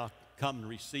place for you, I'll come and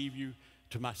receive you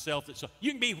to myself. So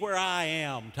you can be where I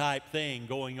am type thing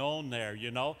going on there,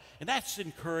 you know. And that's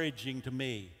encouraging to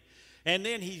me. And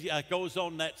then he goes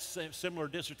on that similar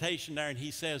dissertation there, and he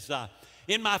says,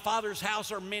 in my Father's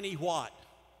house are many what?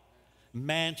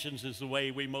 Mansions is the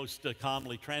way we most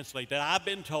commonly translate that. I've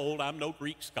been told, I'm no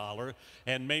Greek scholar,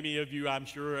 and many of you, I'm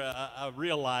sure,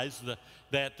 realize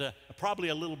that probably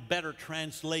a little better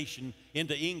translation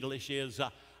into English is,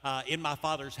 in my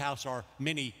Father's house are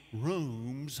many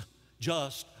rooms,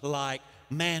 just like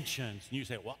mansions. And you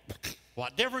say,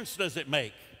 what difference does it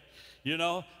make? You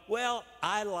know, well,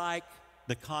 I like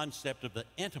the concept of the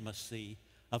intimacy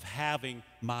of having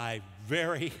my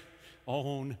very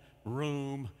own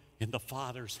room in the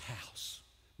Father's house.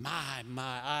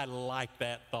 I like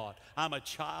that thought. I'm a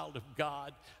child of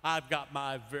God. I've got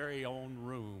my very own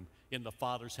room in the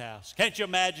Father's house. Can't you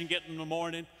imagine getting in the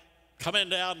morning, coming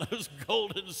down those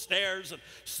golden stairs and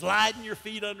sliding your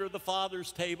feet under the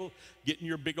Father's table, getting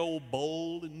your big old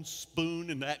bowl and spoon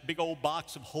and that big old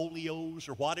box of Holy-O's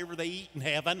or whatever they eat in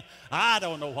heaven. I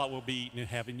don't know what we'll be eating in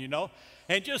heaven, you know.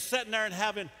 And just sitting there and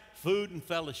having food and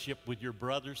fellowship with your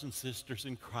brothers and sisters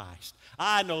in Christ.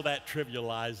 I know that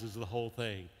trivializes the whole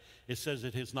thing. It says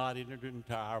it has not entered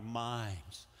into our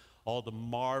minds all the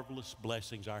marvelous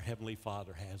blessings our Heavenly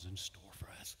Father has in store for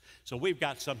us. So we've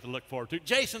got something to look forward to.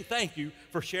 Jason, thank you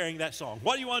for sharing that song.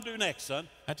 What do you want to do next, son?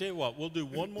 I tell you what, we'll do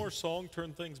one more song,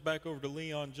 turn things back over to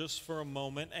Leon just for a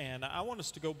moment, and I want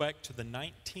us to go back to the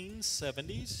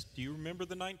 1970s. Do you remember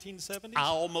the 1970s? I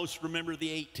almost remember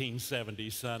the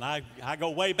 1870s, son. I go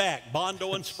way back,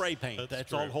 Bondo and spray paint.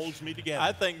 That's all holds me together.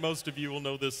 I think most of you will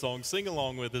know this song. Sing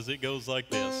along with us. It goes like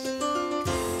this.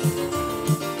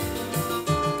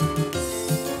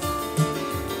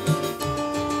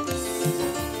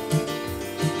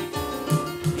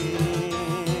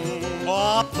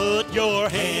 Put your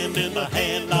hand in the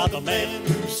hand of the man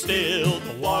who stilled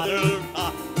the water.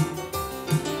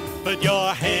 Put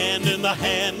your hand in the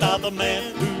hand of the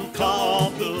man who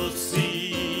calmed the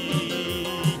sea.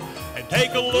 And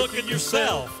take a look at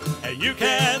yourself, and you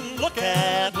can look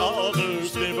at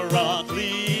others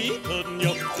differently. Putting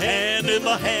your hand in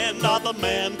the hand of the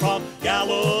man from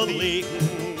Galilee.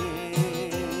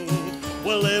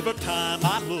 Well, every time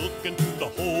I look into the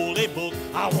holy book,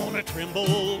 I want to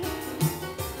tremble.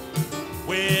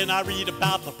 When I read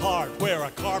about the part where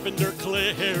a carpenter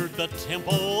cleared the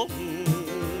temple.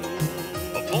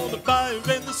 Upon the fire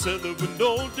and the cellar with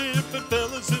no different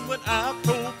fellas than what I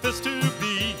profess to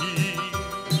be.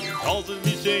 Causing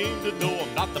me shame to know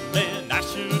I'm not the man I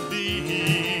should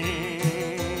be.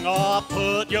 Oh,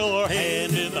 put your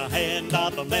hand in the hand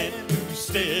of the man who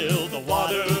stilled the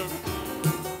water.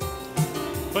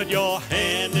 Put your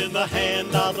hand in the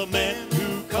hand of the man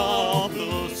who calmed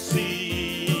the sea.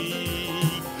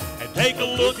 Take a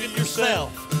look at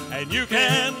yourself, and you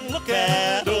can look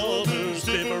at others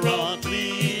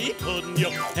differently. Putting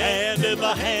your hand in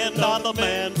the hand of the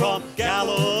man from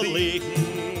Galilee.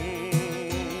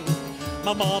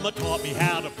 My mama taught me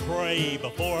how to pray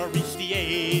before I reached the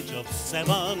age of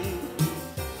 7.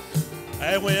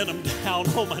 And when I'm down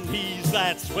on my knees,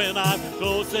 that's when I'm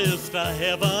closest to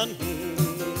heaven.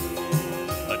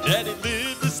 My daddy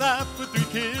lived his life with 3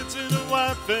 kids and a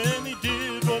wife, and he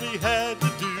did what he had to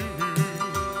do.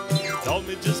 Taught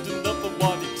me just enough of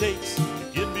what it takes to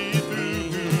get me through.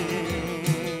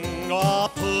 Oh,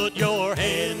 put your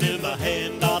hand in the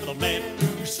hand of the man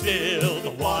who stilled the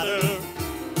water.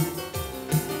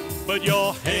 Put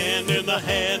your hand in the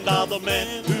hand of the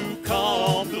man who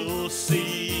calmed the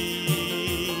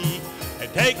sea.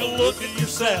 And take a look at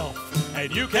yourself,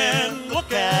 and you can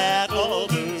look at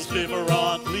others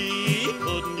differently.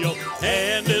 Putting your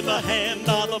hand in the hand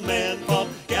of the man from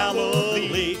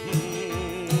Galilee.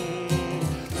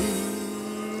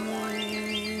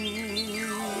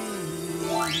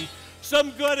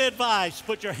 Some good advice.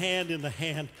 Put your hand in the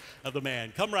hand of the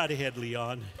man. Come right ahead,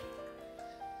 Leon.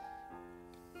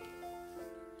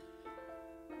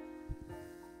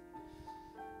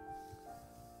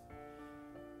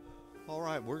 All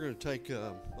right, we're going to take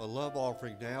a love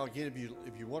offering now. Again,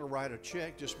 if you want to write a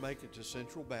check, just make it to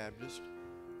Central Baptist,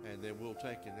 and then we'll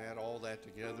take and add all that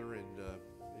together and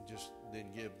just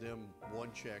then give them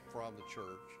one check from the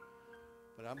church.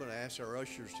 But I'm going to ask our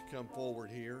ushers to come forward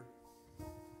here.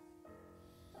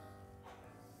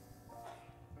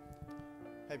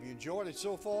 Have you enjoyed it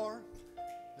so far?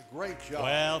 Great job.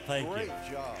 Well, thank you. Great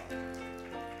job.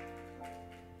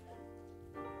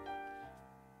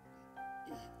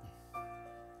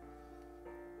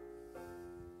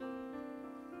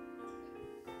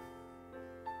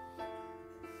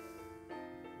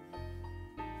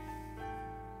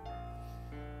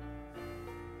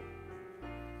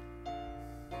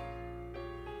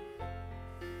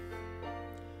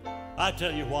 I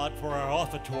tell you what, for our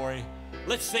offertory,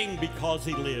 let's sing Because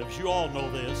He Lives. You all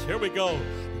know this. Here we go.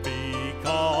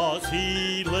 Because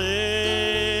He lives,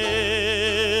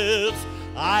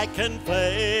 I can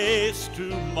face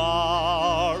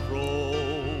tomorrow.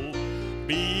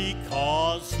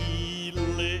 Because He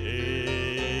lives,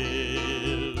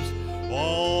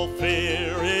 all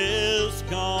fear is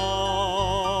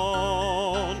gone.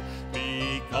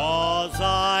 Because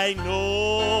I know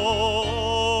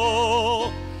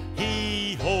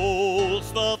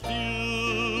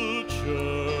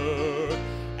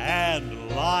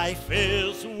life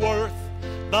is worth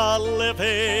the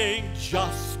living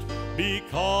just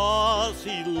because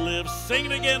He lives. Sing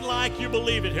it again like you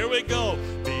believe it. Here we go.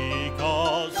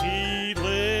 Because He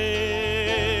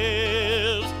lives,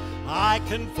 I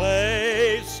can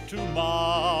face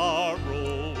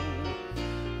tomorrow.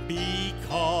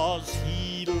 Because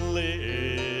He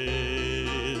lives,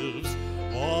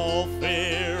 all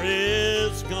fear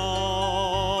is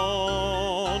gone.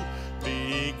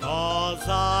 Because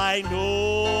I know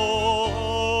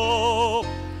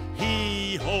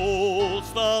He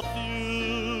holds the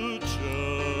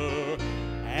future,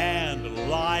 and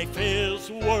life is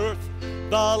worth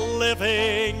the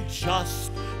living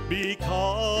just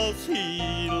because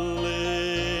He lives.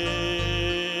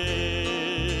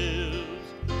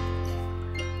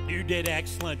 You did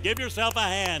excellent. Give yourself a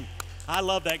hand. I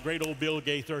love that great old Bill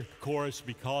Gaither chorus,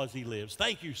 Because He Lives.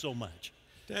 Thank you so much.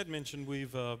 Dad mentioned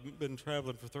we've been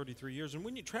traveling for 33 years, and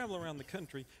when you travel around the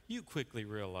country, you quickly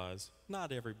realize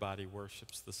not everybody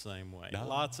worships the same way. No.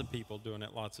 Lots of people doing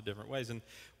it lots of different ways, and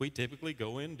we typically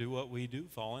go in, do what we do,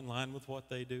 fall in line with what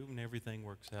they do, and everything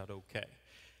works out okay.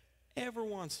 Every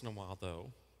once in a while,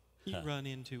 though, you run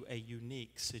into a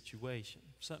unique situation,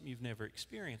 something you've never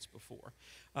experienced before.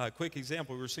 Quick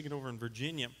example, we were singing over in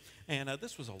Virginia, and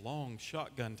this was a long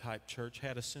shotgun type church,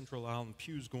 had a central aisle and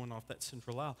pews going off that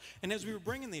central aisle. And as we were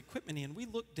bringing the equipment in, we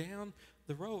looked down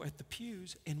the row at the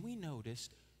pews, and we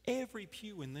noticed every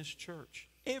pew in this church,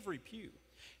 every pew,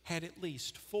 had at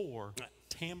least 4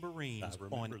 tambourines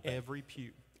on every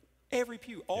pew. Every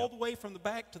pew, all the way from the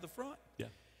back to the front. Yeah.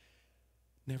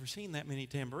 Never seen that many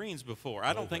tambourines before.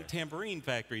 I don't think tambourine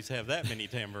factories have that many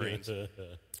tambourines.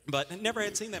 But never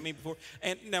had seen that many before.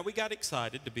 And now we got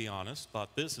excited, to be honest.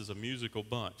 Thought this is a musical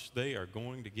bunch. They are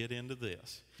going to get into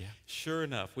this. Yeah. Sure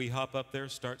enough, we hop up there,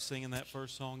 start singing that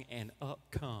first song, and up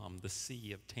come the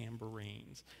sea of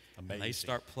tambourines. Amazing. And they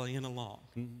start playing along.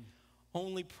 Mm-hmm.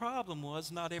 Only problem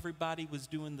was not everybody was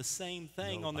doing the same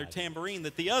thing on their tambourine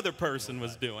that the other person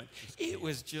was doing. It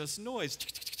was just noise.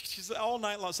 All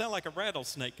night long. Sound like a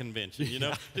rattlesnake convention, you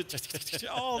know?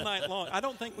 All night long. I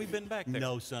don't think we've been back there.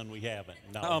 No, son, we haven't.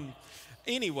 No.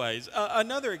 Anyways,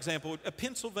 another example,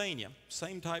 Pennsylvania,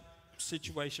 same type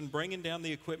situation, bringing down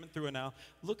the equipment through an aisle,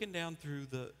 looking down through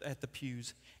at the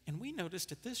pews, and we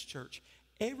noticed at this church,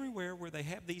 everywhere where they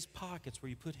have these pockets where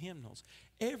you put hymnals,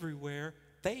 everywhere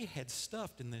they had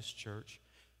stuffed in this church,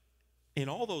 in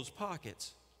all those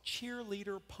pockets,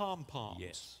 cheerleader pom-poms.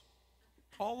 Yes.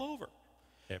 All over.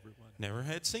 Everyone. Never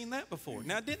had seen that before.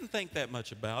 Now, I didn't think that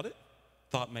much about it.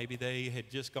 Thought maybe they had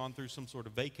just gone through some sort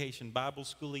of vacation Bible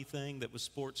school-y thing that was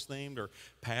sports-themed, or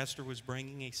pastor was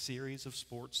bringing a series of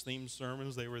sports-themed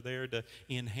sermons. They were there to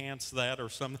enhance that or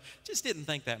something. Just didn't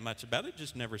think that much about it.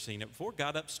 Just never seen it before.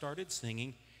 Got up, started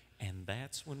singing, and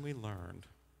that's when we learned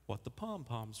what the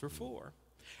pom-poms were for.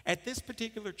 At this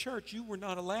particular church, you were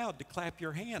not allowed to clap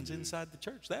your hands inside the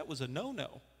church. That was a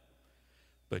no-no.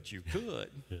 But you could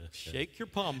shake your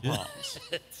pom-poms.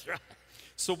 That's right.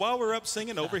 So while we're up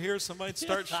singing, over here somebody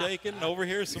starts shaking, over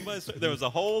here there was a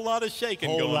whole lot of shaking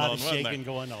going on. Whole lot of shaking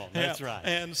going on. That's right.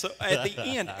 And so at the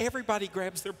end, everybody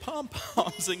grabs their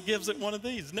pom-poms and gives it one of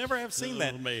these. Never have seen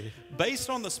that. Me. Based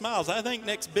on the smiles, I think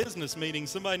next business meeting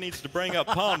somebody needs to bring up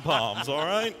pom-poms, all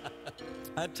right?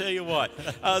 I tell you what,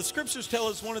 scriptures tell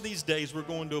us one of these days we're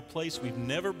going to a place we've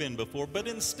never been before, but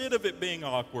instead of it being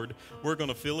awkward, we're going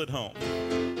to feel at home.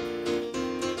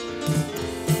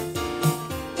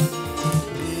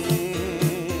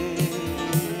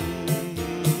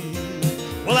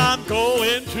 Well, I'm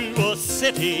going to a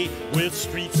city with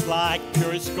streets like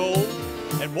purest gold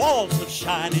and walls of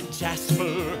shining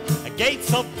jasper and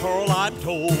gates of pearl, I'm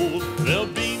told. There'll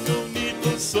be no need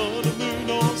for sun or moon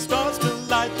or stars to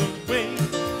light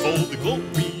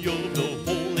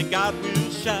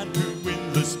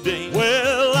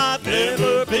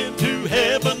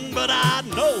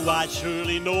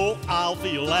I'll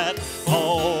feel at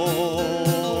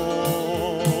home.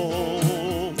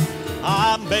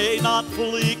 I may not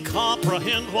fully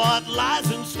comprehend what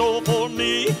lies in store for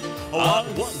me, what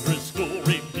wondrous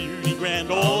glory, beauty, grand,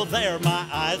 oh, there my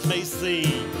eyes may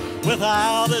see.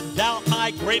 Without a doubt,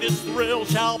 my greatest thrill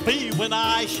shall be when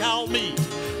I shall meet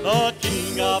the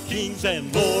King of Kings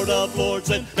and Lord of Lords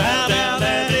and bow down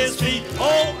at His feet.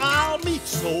 Oh, I'll meet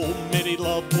so many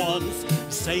loved ones,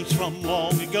 saints from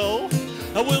long ago.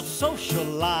 We'll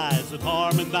socialize and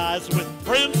harmonize with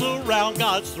friends around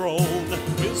God's throne.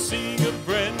 We'll sing a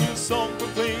brand new song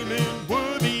proclaiming,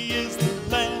 worthy is the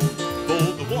Lamb,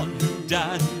 for the one who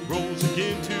died and rose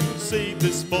again to save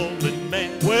this fallen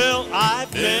man. Well,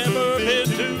 I've never been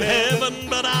to heaven,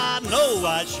 but I know,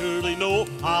 I surely know,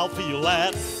 I'll feel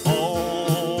at home.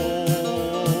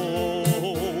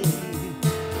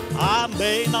 I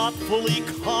may not fully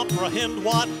comprehend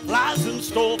what lies in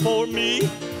store for me,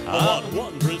 what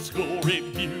wondrous glory,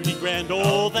 beauty, grand,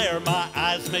 oh, there my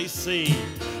eyes may see.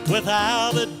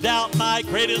 Without a doubt, my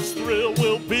greatest thrill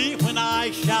will be when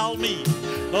I shall meet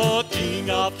the King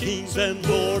of Kings and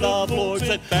Lord of Lords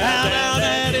and bow down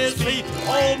at His feet.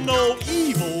 Oh, no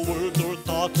evil words or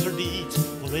thoughts or deeds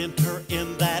will enter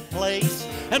in that place,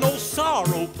 and no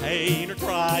sorrow, pain, or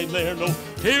crime there, no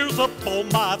tears upon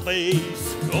my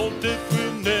face. No death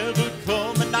will never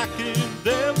come and knocking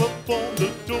there upon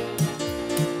the door.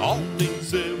 All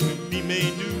things that will be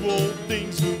made new, all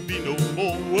things will be no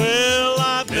more. Well,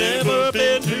 I've never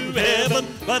been to heaven,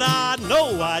 but I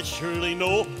know, I surely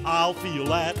know, I'll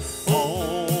feel at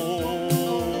home.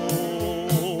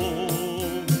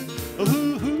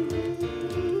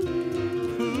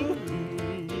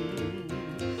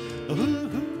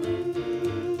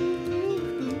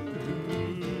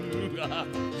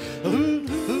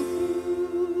 Ooh,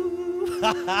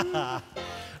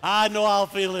 I know I'll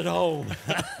feel at home.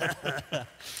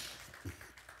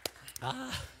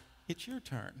 It's your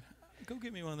turn. Go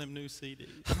get me one of them new CDs.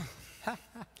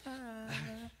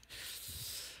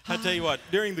 I tell you what,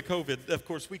 during the COVID, of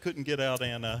course, we couldn't get out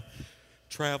and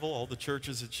travel. All the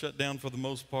churches had shut down for the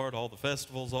most part, all the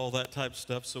festivals, all that type of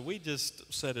stuff. So we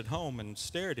just sat at home and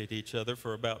stared at each other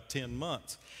for about 10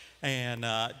 months. And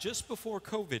just before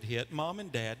COVID hit, Mom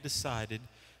and Dad decided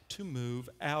to move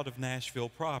out of Nashville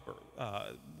proper.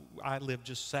 I lived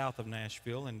just south of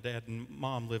Nashville, and Dad and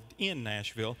Mom lived in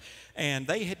Nashville, and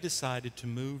they had decided to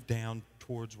move down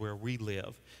towards where we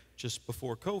live just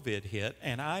before COVID hit,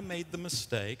 and I made the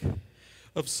mistake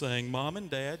of saying, Mom and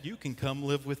Dad, you can come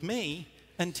live with me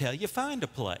until you find a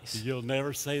place. You'll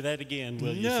never say that again,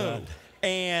 will you, son?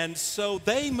 And so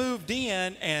they moved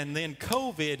in, and then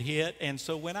COVID hit, and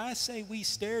so when I say we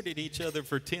stared at each other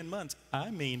for 10 months,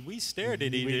 I mean we stared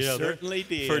at each other certainly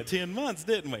did. For 10 months,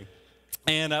 didn't we?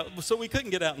 And so we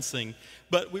couldn't get out and sing,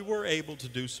 but we were able to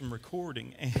do some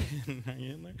recording.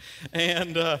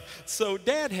 And so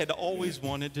Dad had always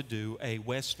wanted to do a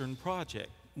Western project,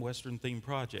 Western themed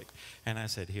project. And I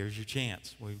said, here's your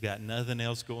chance. We've got nothing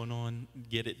else going on.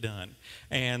 Get it done.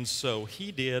 And so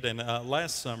he did. And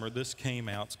last summer, this came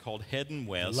out. It's called Heading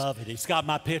West. Love it. It's got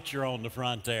my picture on the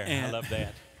front there. And I love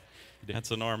that.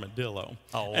 That's an armadillo.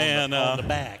 Oh, and, on the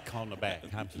back.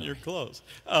 You're close.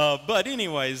 But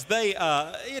anyways,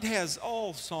 it has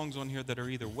all songs on here that are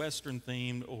either Western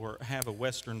themed or have a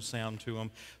Western sound to them.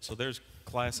 So there's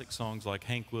classic songs like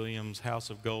Hank Williams'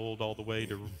 House of Gold, all the way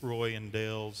to Roy and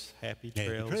Dale's Happy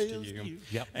Trails to You.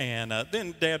 Yep. And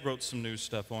then Dad wrote some new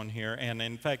stuff on here. And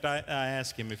in fact, I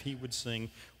asked him if he would sing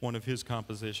one of his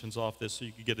compositions off this so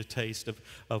you could get a taste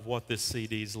of what this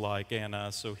CD's like. And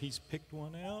so he's picked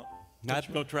one out. I'm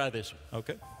going to try this one.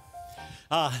 Okay.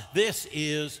 This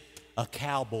is a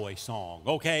cowboy song,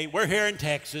 okay? We're here in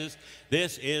Texas.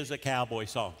 This is a cowboy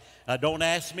song. Don't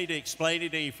ask me to explain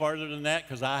it any further than that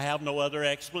because I have no other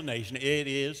explanation. It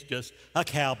is just a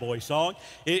cowboy song.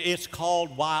 It's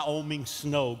called Wyoming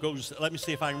Snow. Let me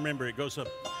see if I can remember. It goes up.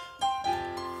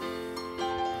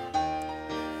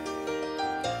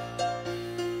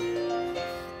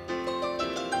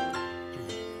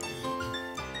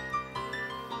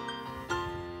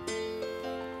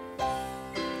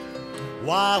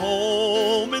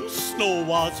 Wyoming snow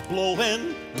was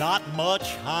blowing, not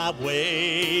much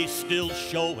highway still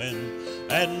showing,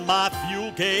 and my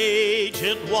fuel gauge,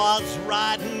 it was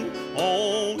riding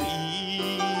on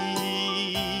E.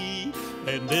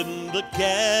 And in the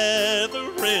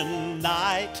gathering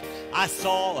night, I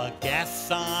saw a gas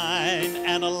sign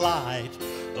and a light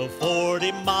of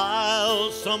 40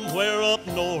 miles somewhere up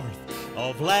north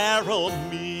of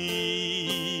Laramie.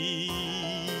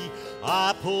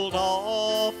 I pulled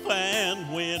off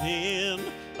and went in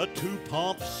a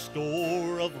two-pump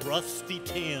store of rusty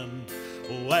tin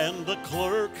Oh, and the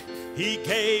clerk, he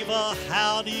gave a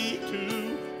howdy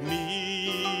to me.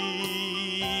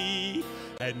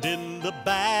 And in the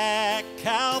back,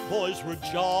 cowboys were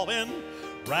jawing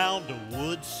round a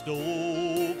wood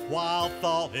stove while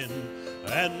thawing.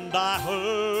 And I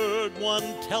heard one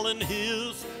telling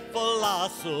his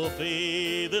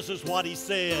philosophy. This is what he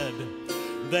said: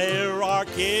 there are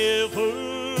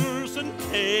givers and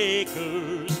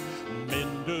takers,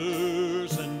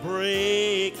 menders and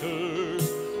breakers,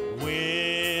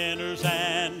 winners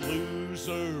and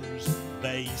losers,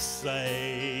 they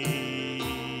say.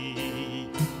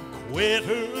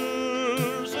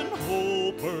 Quitters and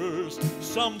hopers,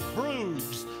 some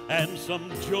prudes and some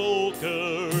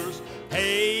jokers,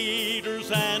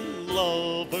 haters and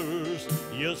lovers,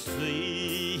 you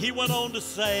see. He went on to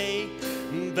say,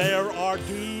 there are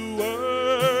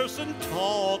doers and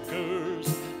talkers,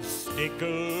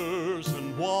 stickers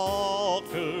and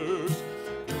walkers,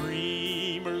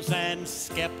 dreamers and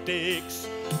skeptics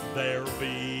there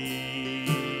be.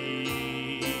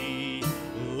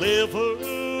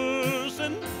 Livers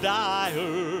and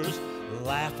dyers,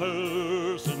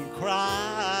 laughers and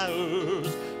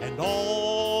criers, and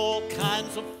all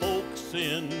kinds of folks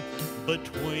in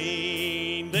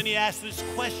between. Then he asked this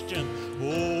question,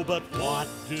 oh, but what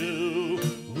do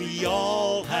we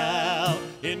all have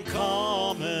in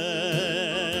common?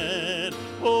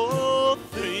 Oh,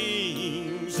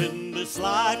 things in this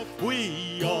life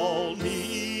we all need,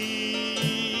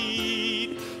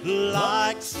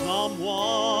 like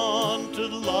someone to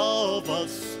love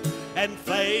us, and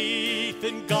faith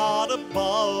in God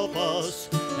above us,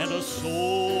 and a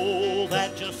soul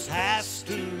that just has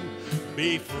to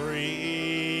be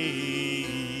free.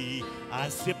 I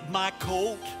zipped my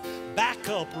coat back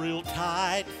up real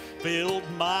tight, filled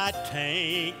my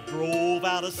tank, drove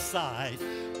out of sight.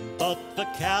 But the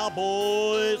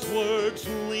cowboy's words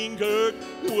lingered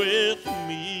with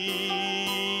me.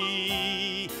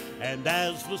 And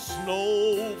as the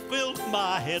snow filled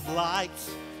my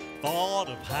headlights, thought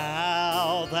of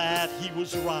how that he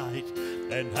was right,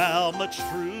 and how much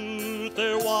truth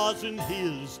there was in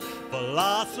his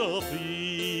philosophy.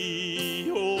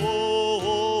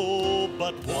 Oh,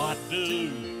 but what do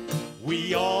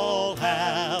we all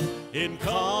have in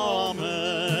common?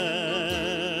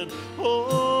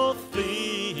 Oh,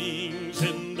 things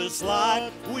in this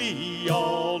life we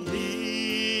all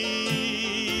need,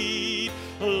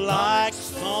 like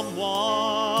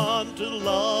someone to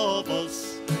love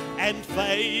us, and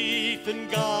faith in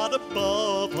God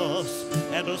above us,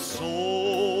 and a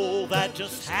soul that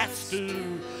just has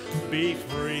to be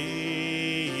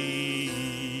free.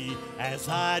 As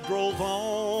I drove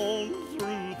on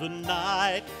through the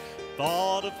night,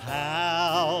 thought of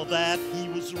how that he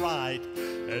was right,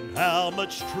 and how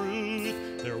much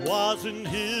truth there was in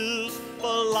his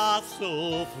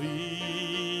philosophy.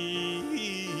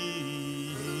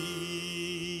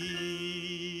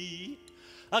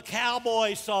 A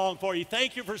cowboy song for you.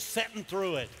 Thank you for sitting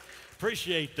through it.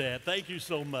 Appreciate that. Thank you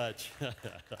so much.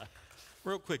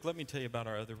 Real quick, let me tell you about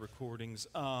our other recordings,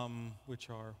 which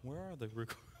are, where are the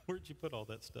where'd you put all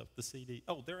that stuff, the CD?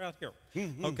 Oh, they're out here.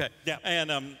 Okay. Yeah.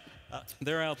 And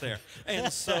they're out there.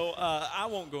 And so I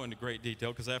won't go into great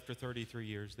detail because after 33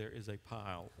 years, there is a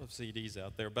pile of CDs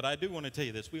out there. But I do want to tell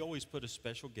you this. We always put a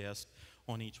special guest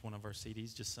on each one of our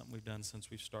CDs, just something we've done since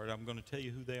we've started. I'm going to tell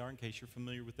you who they are in case you're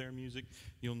familiar with their music.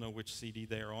 You'll know which CD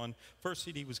they're on. First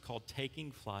CD was called Taking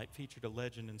Flight, featured a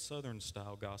legend in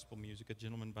Southern-style gospel music, a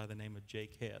gentleman by the name of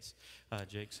Jake Hess.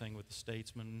 Jake sang with the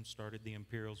Statesmen, started the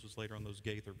Imperials, was later on those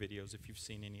Gaither videos, if you've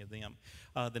seen any of them.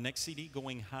 The next CD,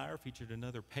 Going Higher, featured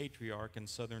another patriarch in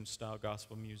Southern-style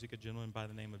gospel music, a gentleman by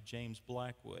the name of James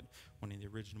Blackwood, one of the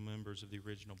original members of the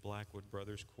original Blackwood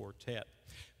Brothers Quartet.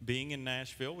 Being in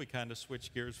Nashville, we kind of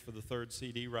switched gears for the third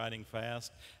CD, Riding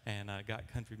Fast, and got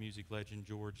country music legend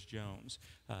George Jones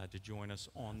to join us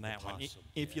on that one. Awesome.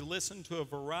 If you listen to a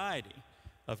variety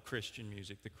of Christian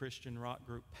music, the Christian rock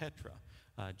group Petra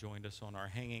joined us on our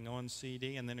Hanging On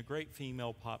CD, and then a great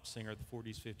female pop singer of the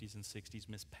 40s, 50s, and 60s,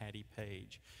 Miss Patty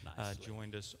Page,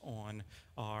 joined us on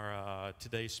our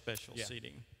Today's Special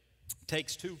CD.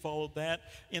 Takes Two followed that.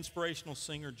 Inspirational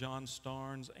singer John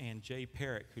Starnes and Jay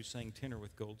Perrick, who sang tenor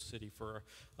with Gold City for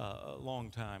a long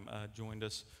time, joined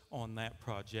us on that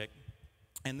project.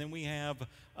 And then we have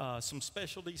some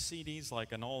specialty CDs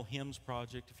like an All Hymns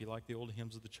project. If you like the old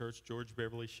hymns of the church, George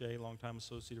Beverly Shea, longtime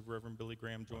associate of Reverend Billy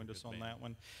Graham, joined us on that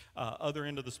one. Other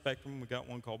end of the spectrum, we got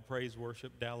one called Praise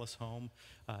Worship, Dallas Home.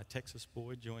 Texas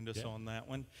Boyd joined us on that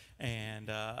one.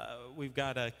 And we've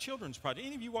got a children's project.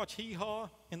 Any of you watch Hee Haw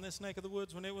in this neck of the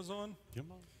woods when it was on? Come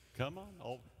on. Come on.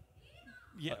 Oh.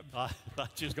 Yeah. I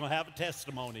thought you was going to have a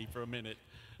testimony for a minute.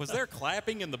 Was there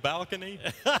clapping in the balcony?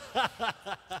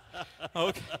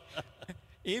 Okay.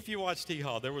 If you watched Hee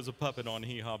Haw, there was a puppet on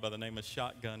Hee Haw by the name of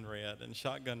Shotgun Red, and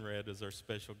Shotgun Red is our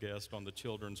special guest on the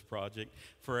children's project,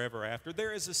 Forever After.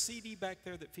 There is a CD back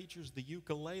there that features the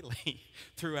ukulele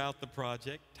throughout the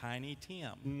project. Tiny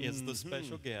Tim is the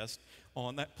special guest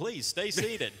on that. Please, stay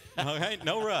seated. Okay,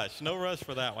 no rush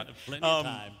for that one. Plenty of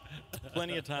time.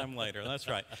 Plenty of time later, that's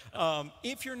right.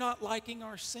 If you're not liking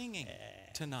our singing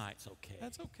tonight, It's okay.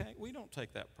 that's okay. We don't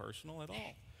take that personal at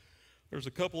all. There's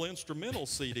a couple instrumental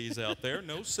CDs out there,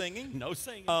 no singing. No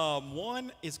singing.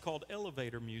 One is called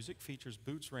Elevator Music, features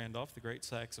Boots Randolph, the great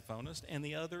saxophonist, and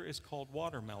the other is called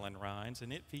Watermelon Rinds,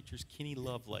 and it features Kenny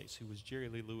Lovelace, who was Jerry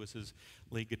Lee Lewis's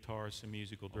lead guitarist and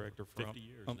musical director for 50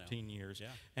 years umpteen now. years. Yeah.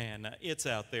 And it's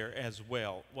out there as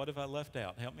well. What have I left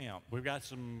out? Help me out. We've got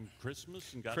some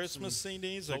Christmas and got Christmas some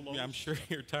CDs. solos. I'm sure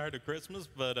you're tired of Christmas,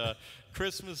 but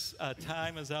Christmas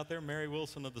Time is out there. Mary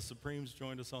Wilson of the Supremes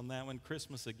joined us on that one.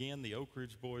 Christmas Again, the Oak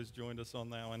Ridge Boys joined us on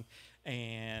that one.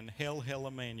 And Hail, Hail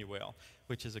Emmanuel,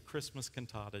 which is a Christmas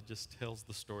cantata, just tells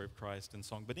the story of Christ in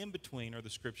song. But in between are the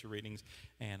scripture readings,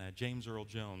 and James Earl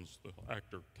Jones, the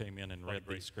actor, came in and read the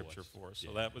great scripture voice. for us. So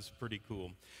Yeah. that was pretty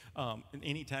cool. And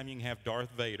anytime you can have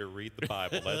Darth Vader read the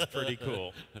Bible, that's pretty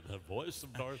cool. The voice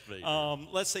of Darth Vader.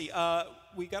 Let's see.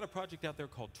 We got a project out there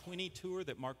called 20 Tour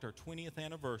that marked our 20th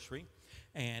anniversary,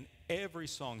 and every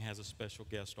song has a special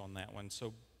guest on that one.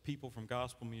 So people from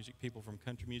gospel music, people from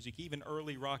country music, even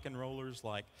early rock and rollers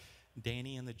like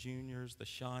Danny and the Juniors, the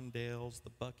Shondells,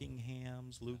 the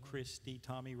Buckinghams, Lou Christie,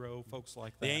 Tommy Rowe, folks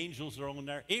like that. The Angels are on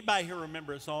there. Anybody here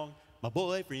remember a song? My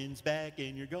boyfriend's back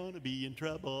and you're going to be in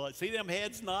trouble. See them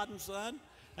heads nodding, son?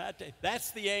 That's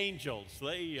the Angels.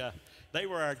 They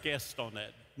were our guests on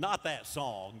that. Not that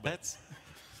song, but That's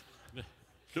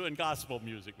doing gospel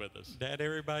music with us. Dad,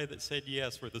 everybody that said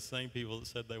yes were the same people that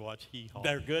said they watch Hee Haw.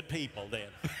 They're good people then.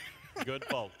 Good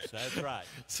folks. That's right.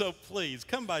 So please,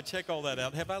 come by, check all that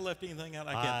out. Have I left anything out?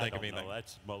 I can't think of don't anything. know.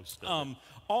 That's most of it.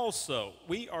 Also,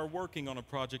 we are working on a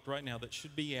project right now that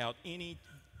should be out any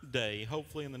day,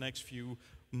 hopefully in the next few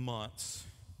months,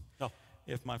 Oh.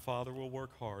 if my father will work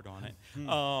hard on it.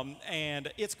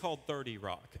 And it's called 30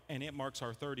 Rock, and it marks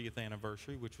our 30th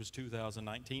anniversary, which was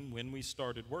 2019 when we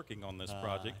started working on this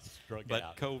project. struck But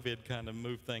out. COVID kind of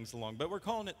moved things along. But we're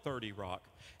calling it 30 Rock,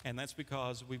 and that's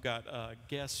because we've got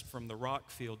guests from the rock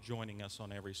field joining us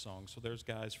on every song. So there's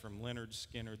guys from Leonard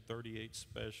Skinner, 38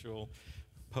 Special,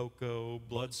 Poco,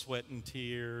 Blood, Sweat, and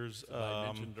Tears, I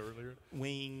mentioned earlier.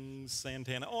 Wings,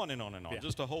 Santana, on and on and on. Yeah.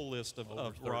 Just a whole list of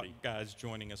Over rock 30. guys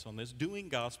joining us on this, doing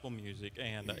gospel music,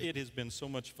 and it has been so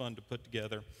much fun to put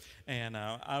together. And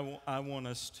I want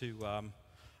us to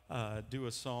do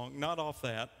a song, not off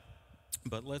that,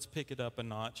 but let's pick it up a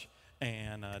notch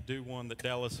and do one that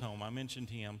Dallas Home, I mentioned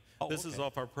him. Oh, This is okay.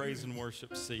 off our Praise and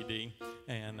Worship CD,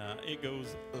 and it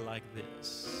goes like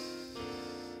this.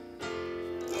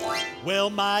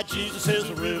 Well, my Jesus is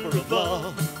a river of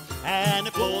love, and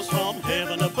it flows from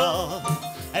heaven above,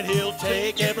 and he'll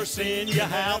take every sin you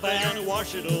have and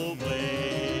wash it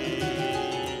away.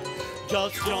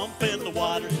 Just jump in the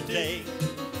water today.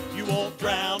 You won't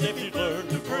drown if you learn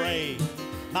to pray.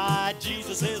 My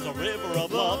Jesus is a river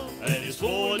of love, and he's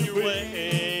flowing your way.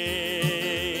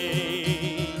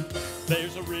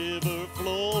 There's a river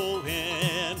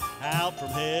flowing out from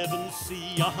heaven's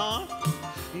sea,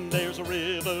 There's a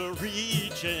river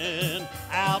reaching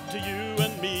out to you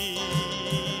and me.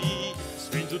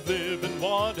 Streams of living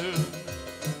water,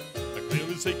 as clear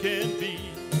as they can be.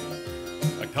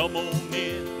 Come on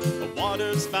in, the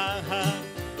water's fine,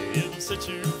 it'll set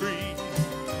you free.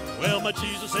 Well, my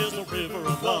Jesus is a river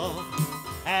of love,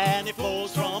 and it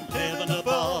flows from heaven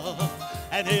above,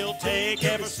 and he'll take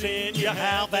every sin you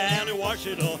have and he'll wash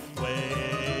it away.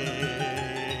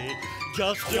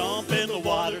 Just jump in the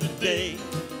water today.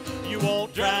 You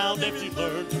won't drown if you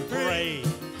learn to pray.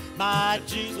 My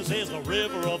Jesus is a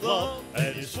river of love,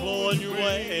 and he's flowing your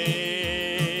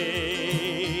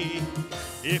way.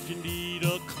 If you need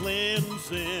a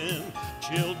cleansing,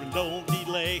 children, don't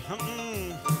delay.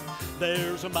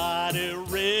 There's a mighty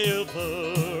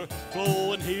river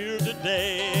flowing here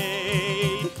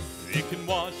today. It can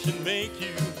wash and make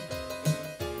you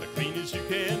as clean as you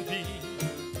can be.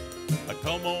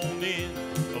 Come on in,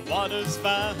 the water's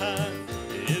fine,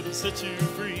 it'll set you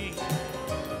free.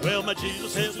 Well, my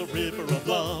Jesus is a river of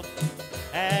love,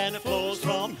 and it flows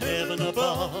from heaven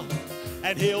above,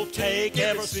 and he'll take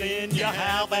every sin you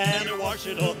have and he'll wash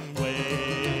it away.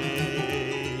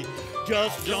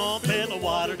 Just jump in the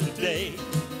water today.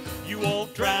 You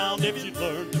won't drown if you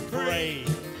learn to pray.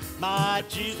 My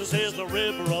Jesus is a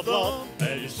river of love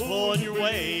that is flowing your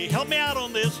way. Help me out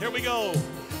on this. Here we go.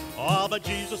 Oh, but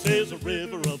Jesus is a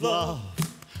river of love,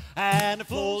 and it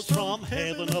flows from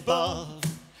heaven above.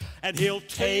 And he'll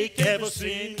take every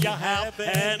sin you have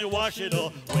and he'll wash it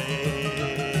away.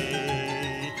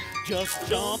 Just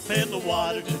jump in the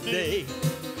water today.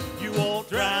 You won't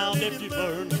drown if you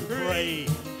learn to pray.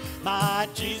 My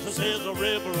Jesus is a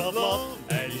river of love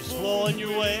and he's flowing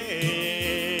your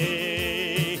way.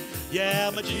 Yeah,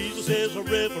 my Jesus is a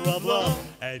river of love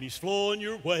and he's flowing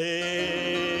your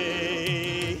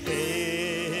way.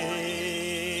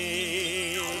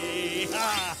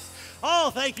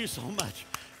 Oh, thank you so much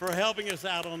for helping us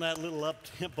out on that little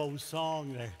up-tempo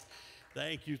song there.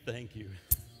 Thank you, thank you.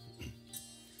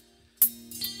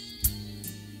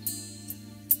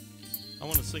 I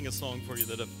want to sing a song for you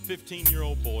that a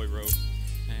 15-year-old boy wrote,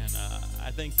 and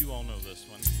I think you all know this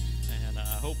one, and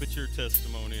I hope it's your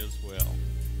testimony as well.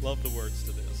 Love the words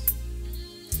to this.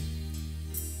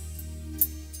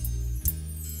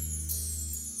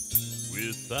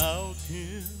 Without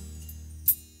him,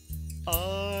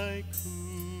 I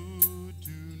could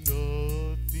do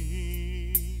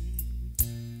nothing.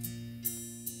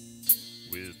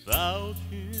 Without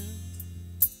him,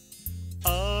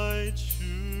 I'd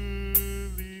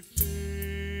surely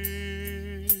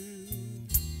fail.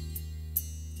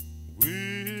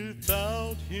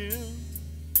 Without him,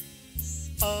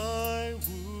 I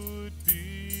would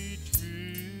be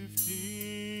drifting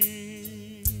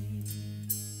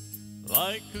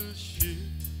like a ship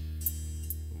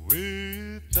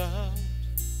without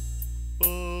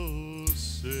a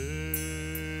sail.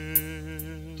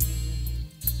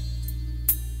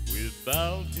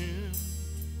 Without him,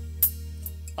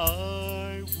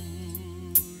 I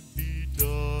would be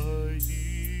dying,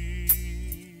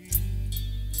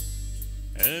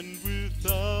 and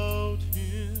without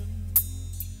him,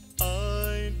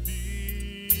 I'd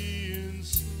be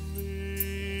enslaved.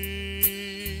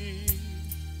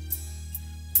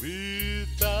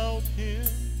 Without him,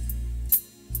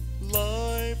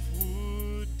 life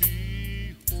would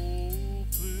be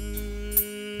hopeless,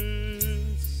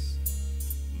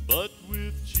 but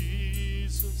with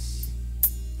Jesus,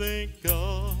 thank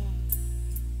God,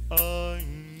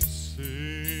 I'm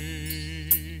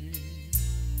saved.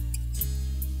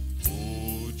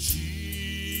 Oh, Jesus,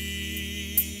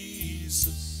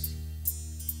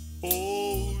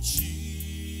 oh,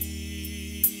 Jesus,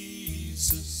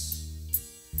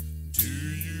 do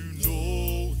you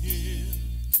know him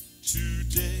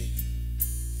today?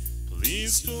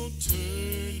 Please don't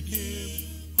turn him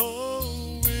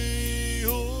away.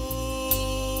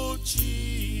 Oh,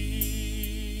 Jesus,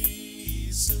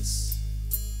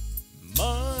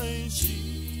 my Jesus.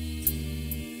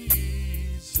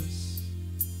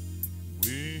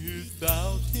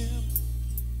 Without him,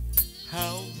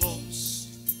 how lost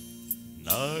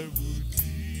I would be.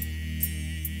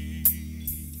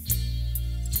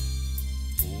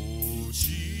 Oh,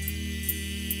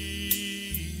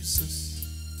 Jesus,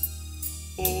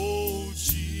 oh,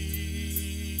 Jesus,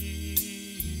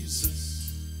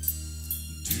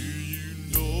 do you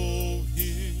know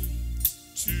him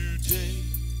today?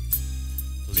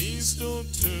 Please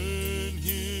don't turn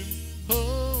him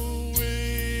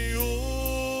away.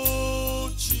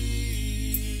 Oh,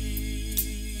 Jesus,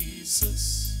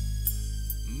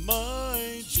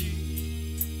 my Jesus.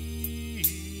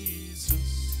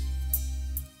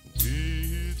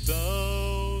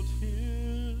 Without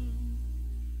him,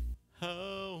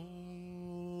 how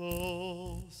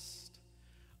lost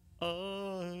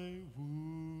I would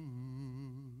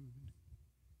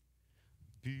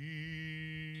be.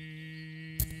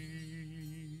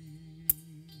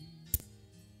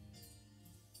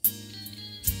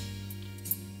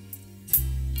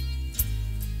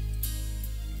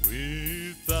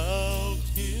 Without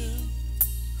him,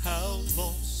 how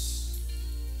lost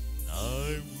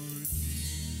I would be.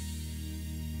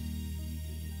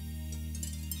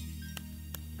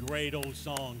 Great old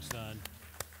song, son.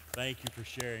 Thank you for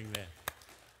sharing that.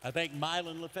 I think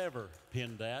Mylon Lefebvre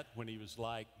penned that when he was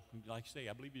like I say,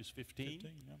 I believe he was 15.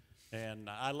 15, yeah. And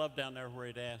I love down there where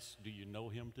it asks, do you know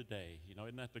him today? You know,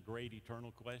 isn't that the great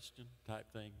eternal question type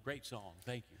thing? Great song.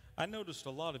 Thank you. I noticed a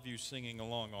lot of you singing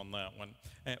along on that one,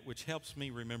 which helps me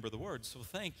remember the words, so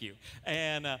thank you.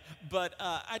 And but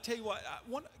I tell you what,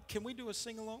 can we do a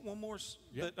sing-along, one more,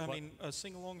 a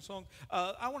sing-along song?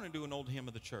 I want to do an old hymn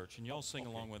of the church, and y'all sing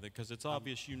along with it, because it's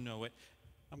obvious you know it.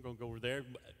 I'm going to go over there.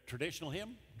 Traditional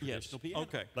hymn? Yes. Traditional piano?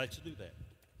 Okay. Let's do that.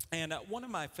 And one of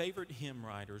my favorite hymn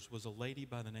writers was a lady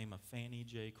by the name of Fannie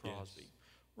J. Crosby. Yes.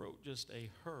 Wrote just a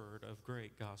herd of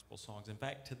great gospel songs. In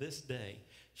fact, to this day,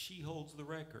 she holds the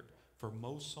record for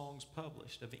most songs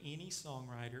published of any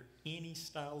songwriter, any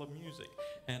style of music.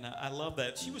 And I love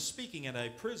that. She was speaking at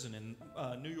a prison in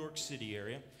New York City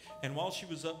area, and while she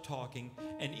was up talking,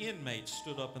 an inmate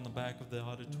stood up in the back of the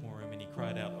auditorium and he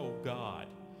cried out, "Oh God,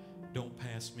 don't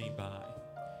pass me by."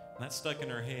 And that stuck in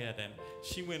her head, and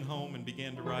she went home and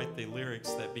began to write the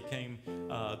lyrics that became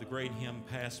the great hymn,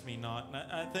 "Pass Me Not." And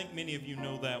I think many of you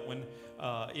know that one.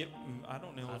 I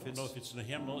don't know if it's the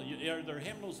hymnal. Are there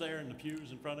hymnals there in the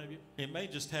pews in front of you? It may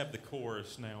just have the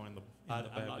chorus now in the I'm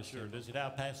not Baptist sure. hymnal. Does it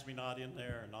have "Pass Me Not" in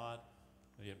there or not?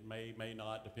 It may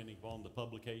not, depending upon the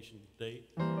publication date.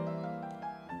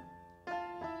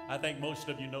 I think most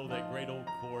of you know that great old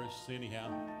chorus anyhow.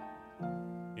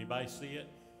 Anybody see it?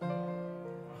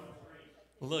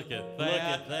 Look at that. Look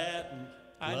at that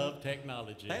and love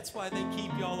technology. That's why they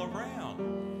keep y'all around.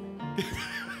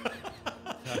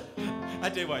 I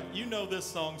tell you what, you know this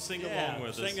song, sing along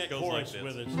with us. Sing that Goes chorus like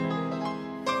with this. us.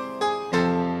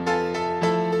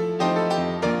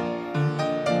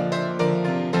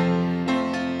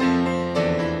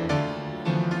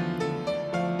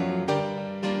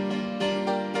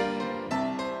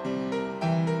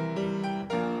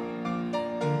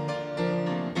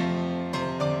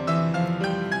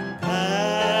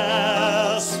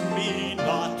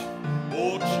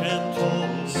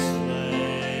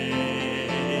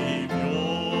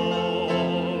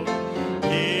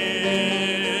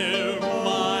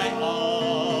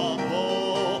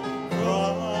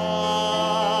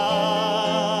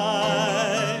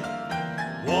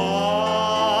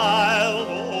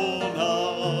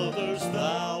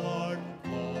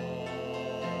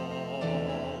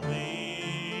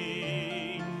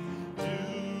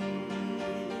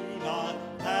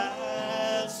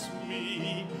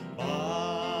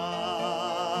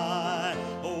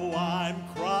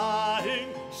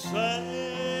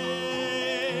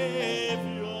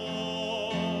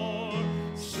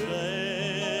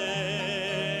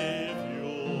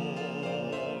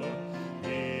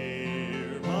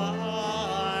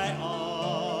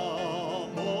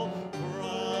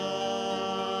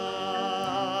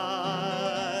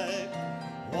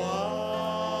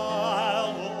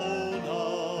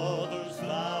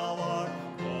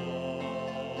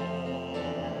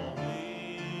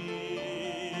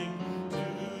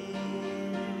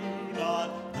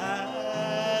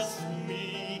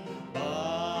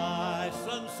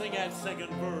 Sing that second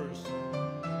verse.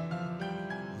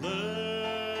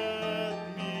 Let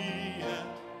me at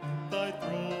thy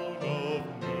throne of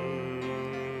mercy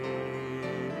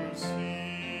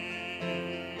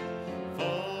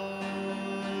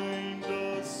find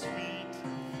a sweet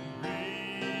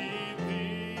relief,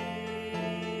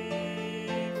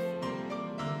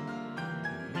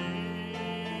 kneeling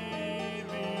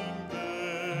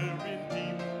there in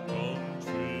deep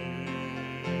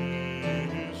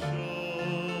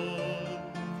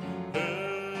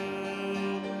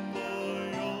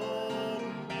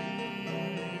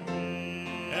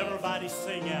everybody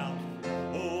sing out.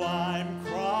 Oh, I'm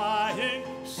crying,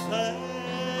 Savior,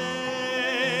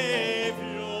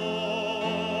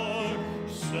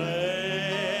 Savior,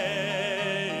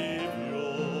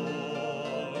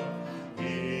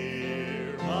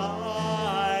 hear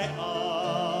my humble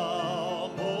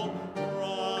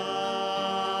cry.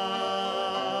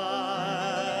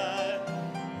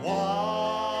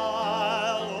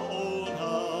 While on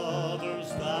others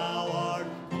thou art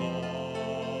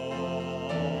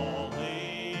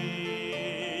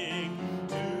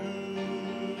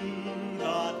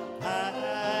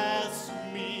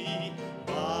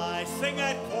sing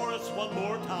that chorus one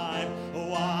more time.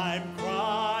 Oh, I'm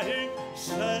crying,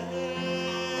 Savior,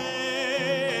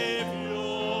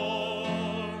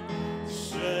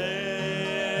 Savior,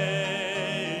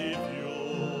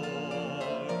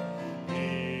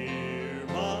 hear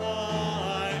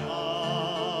my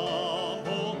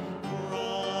humble cry.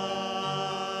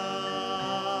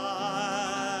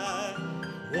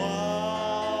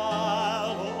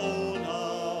 While on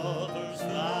others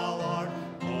thou art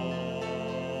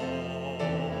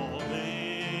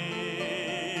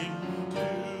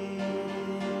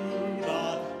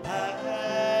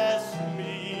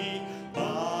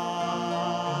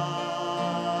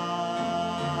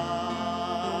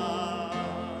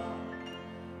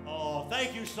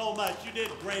thank you so much. You did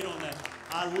great on that.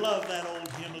 I love that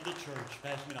old hymn of the church.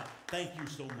 Pass me not. Thank you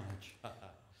so much.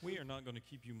 We are not going to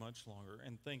keep you much longer,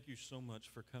 and thank you so much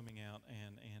for coming out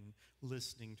and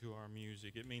listening to our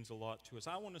music. It means a lot to us.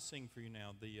 I want to sing for you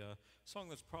now the song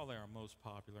that's probably our most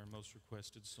popular, most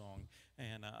requested song,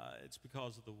 and it's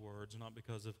because of the words, not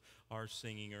because of our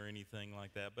singing or anything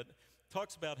like that, but it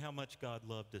talks about how much God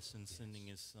loved us in sending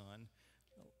His Son.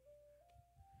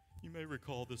 You may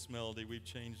recall this melody. We've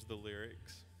changed the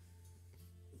lyrics.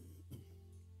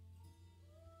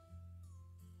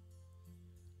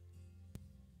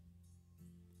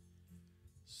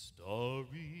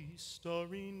 Starry,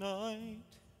 starry night,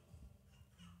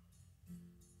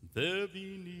 there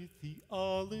beneath the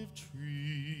olive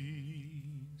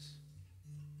trees,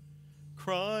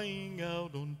 crying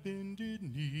out on bended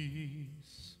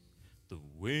knees, the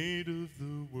weight of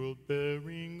the world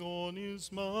bearing on his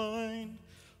mind,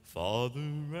 Father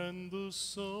and the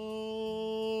Son.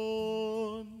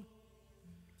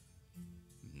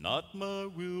 Not my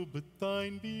will, but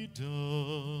thine be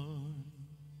done.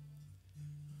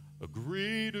 A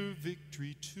greater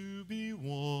victory to be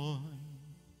won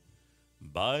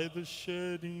by the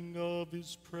shedding of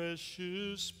his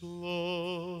precious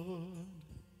blood.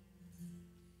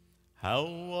 How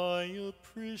I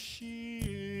appreciate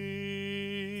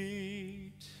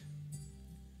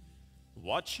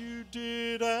what you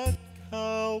did at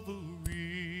Calvary,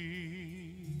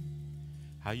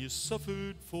 how you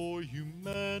suffered for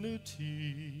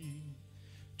humanity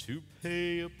to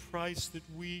pay a price that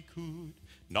we could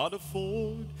not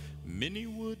afford. Many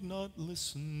would not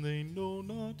listen, they know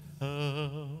not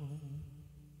how.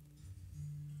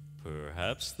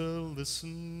 Perhaps they'll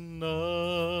listen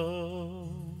now.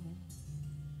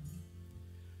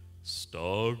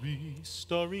 Starry,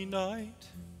 starry night,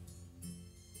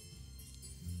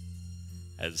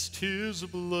 as tears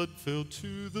of blood fell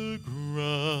to the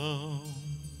ground,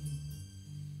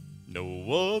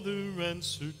 no other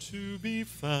answer to be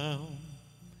found.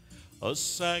 A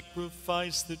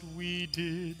sacrifice that we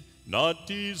did not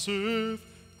deserve,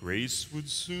 grace would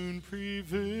soon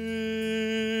prevail.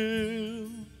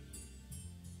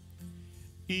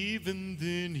 Even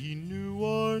then he knew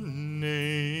our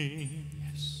name.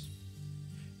 Yes,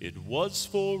 it was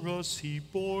for us he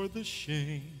bore the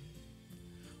shame,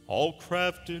 all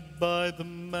crafted by the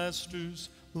Master's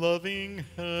loving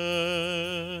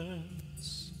hands.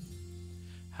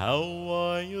 How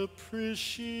I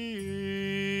appreciate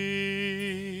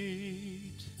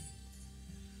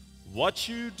what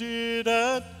you did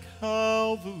at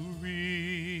Calvary,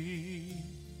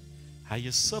 how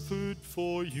you suffered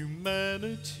for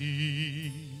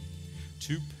humanity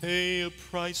to pay a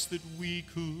price that we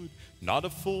could not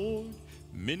afford.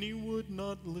 Many would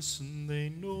not listen, they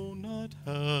know not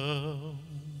how.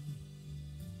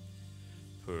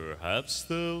 Perhaps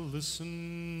they'll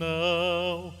listen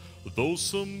now, though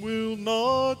some will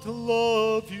not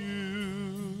love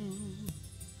you,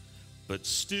 but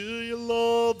still your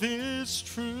love is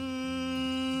true.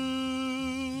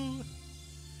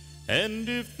 And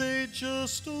if they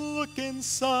just look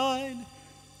inside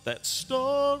that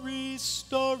starry,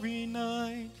 starry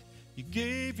night, you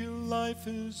gave your life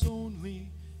as only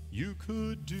you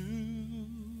could do.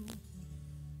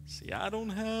 See, I don't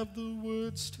have the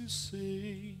words to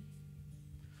say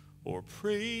or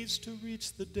praise to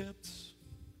reach the depths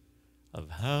of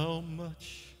how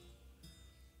much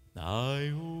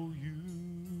I owe you.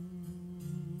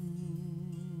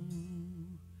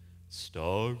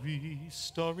 Starry,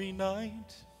 starry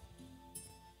night,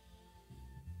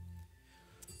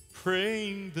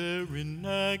 praying there in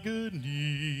agony,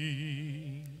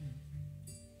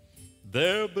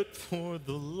 there but for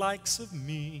the likes of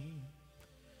me.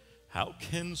 How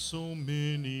can so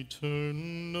many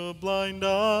turn a blind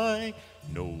eye?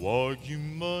 No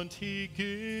argument he gave.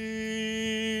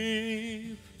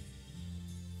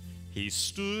 He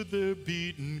stood there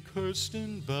beaten, cursed,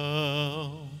 and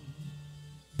bound,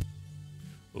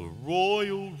 a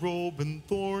royal robe and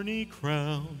thorny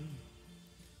crown.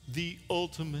 The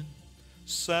ultimate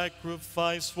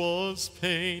sacrifice was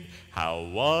paid. How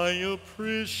I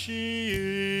appreciate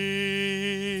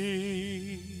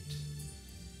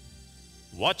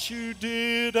what you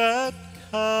did at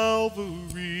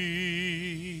Calvary,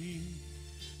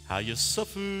 how you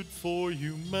suffered for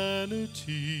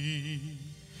humanity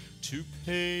to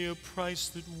pay a price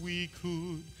that we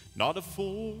could not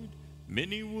afford.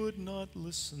 Many would not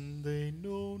listen, they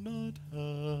know not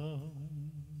how.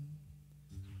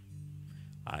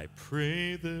 I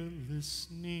pray they're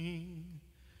listening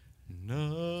now.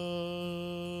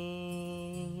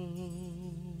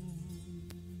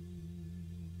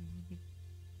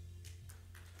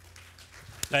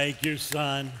 Thank you,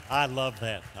 son. I love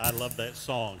that. I love that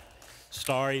song,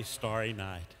 Starry, Starry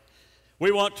Night.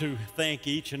 We want to thank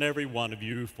each and every one of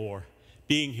you for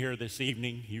being here this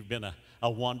evening. You've been a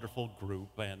wonderful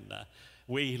group, and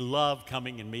we love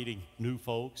coming and meeting new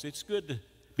folks. It's good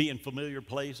be in familiar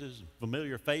places,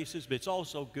 familiar faces, but it's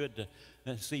also good to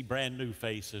see brand new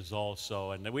faces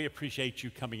also. And we appreciate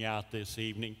you coming out this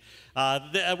evening.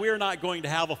 We're not going to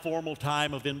have a formal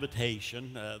time of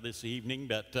invitation this evening,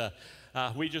 but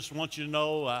we just want you to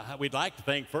know we'd like to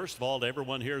thank, first of all, to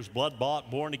everyone here is blood-bought,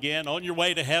 born again, on your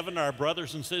way to heaven, our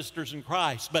brothers and sisters in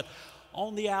Christ. But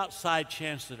on the outside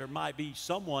chance that there might be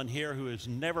someone here who has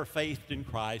never faithed in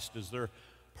Christ as their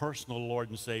personal Lord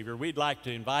and Savior, we'd like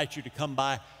to invite you to come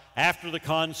by after the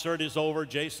concert is over.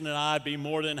 Jason and I would be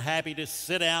more than happy to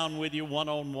sit down with you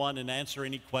one-on-one and answer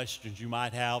any questions you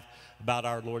might have about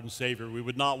our Lord and Savior. We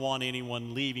would not want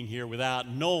anyone leaving here without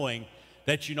knowing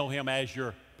that you know Him as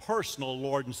your personal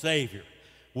Lord and Savior.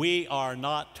 We are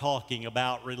not talking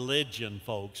about religion,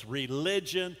 folks.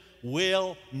 Religion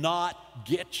will not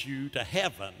get you to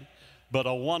heaven, but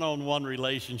a one-on-one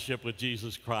relationship with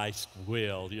Jesus Christ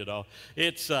will, you know.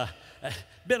 It's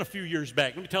been a few years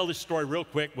back. Let me tell this story real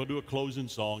quick. We'll do a closing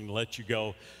song and let you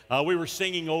go. We were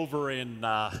singing over in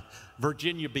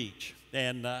Virginia Beach,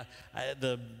 and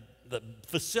the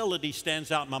facility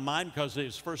stands out in my mind because it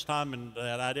was the first time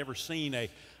that I'd ever seen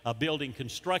a building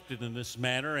constructed in this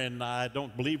manner, and I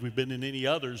don't believe we've been in any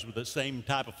others with the same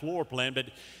type of floor plan. But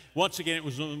once again, it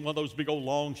was one of those big old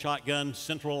long shotgun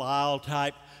central aisle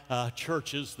type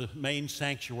churches, the main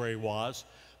sanctuary was.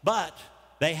 But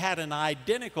they had an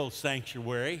identical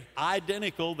sanctuary,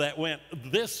 identical, that went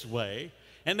this way,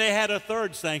 and they had a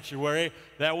third sanctuary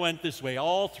that went this way.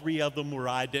 All three of them were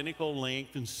identical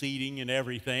length and seating and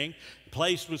everything. The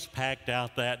place was packed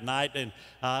out that night,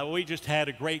 and we just had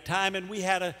a great time, and we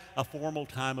had a formal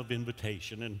time of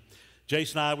invitation. And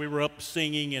Jason and I, we were up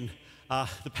singing, and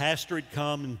the pastor had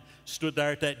come and stood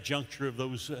there at that juncture of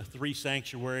those three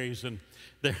sanctuaries, and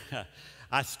there,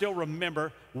 I still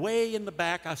remember way in the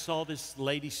back I saw this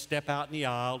lady step out in the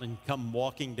aisle and come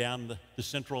walking down the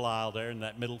central aisle there in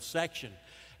that middle section.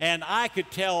 And I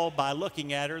could tell by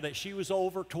looking at her that she was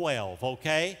over 12,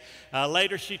 okay?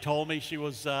 Later she told me she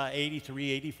was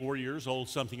 83, 84 years old,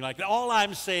 something like that. All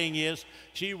I'm saying is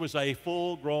she was a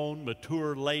full-grown,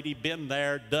 mature lady, been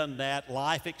there, done that,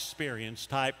 life experience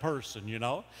type person, you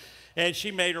know? And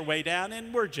she made her way down,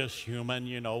 and we're just human,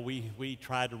 you know. We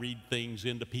try to read things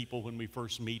into people when we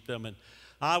first meet them. And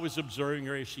I was observing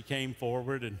her as she came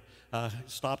forward and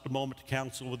stopped a moment to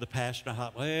counsel with the pastor. I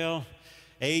thought, well,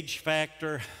 age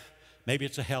factor, maybe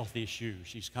it's a health issue.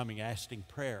 She's coming asking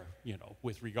prayer, you know,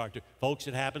 with regard to, folks,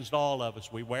 it happens to all of us.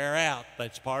 We wear out.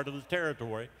 That's part of the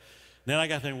territory. Then I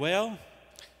got to think, well,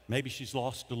 maybe she's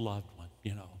lost a loved one,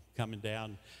 you know, coming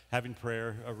down, having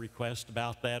prayer, a request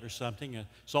about that or something.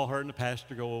 Saw her and the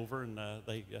pastor go over, and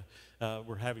they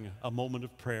were having a moment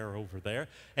of prayer over there.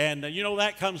 And, you know,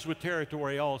 that comes with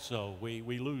territory also. We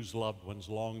lose loved ones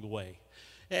along the way.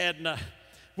 And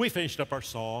we finished up our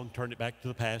song, turned it back to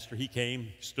the pastor. He came,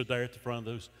 stood there at the front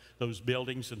of those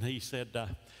buildings, and he said,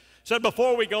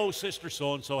 before we go, Sister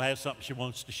so-and-so has something she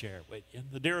wants to share with you.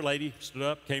 The dear lady stood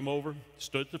up, came over,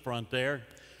 stood at the front there.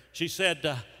 She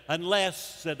said,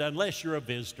 unless you're a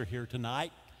visitor here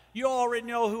tonight, you already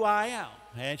know who I am.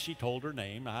 And she told her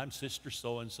name. I'm Sister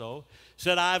so-and-so.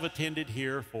 Said, I've attended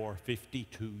here for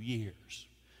 52 years.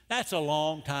 That's a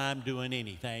long time doing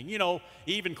anything. You know,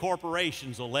 even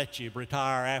corporations will let you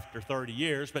retire after 30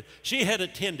 years, but she had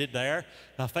attended there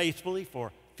faithfully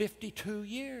for 52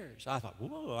 years. I thought,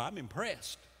 whoa, I'm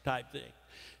impressed type thing.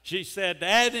 She said,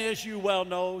 and as you well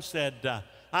know, said,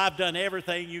 I've done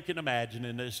everything you can imagine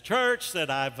in this church. Said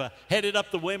I've headed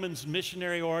up the women's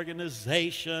missionary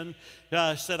organization.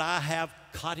 Said I have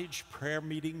cottage prayer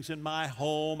meetings in my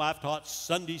home. I've taught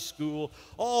Sunday school,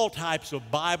 all types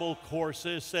of Bible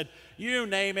courses. Said you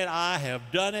name it, I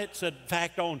have done it. Said in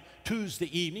fact on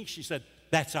Tuesday evening, she said,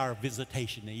 that's our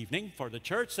visitation evening for the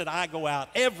church. Said I go out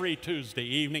every Tuesday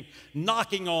evening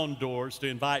knocking on doors to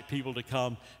invite people to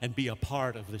come and be a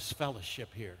part of this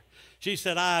fellowship here. She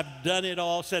said, I've done it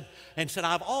all, said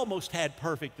I've almost had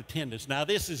perfect attendance. Now,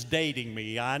 this is dating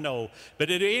me, I know. But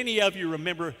did any of you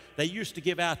remember they used to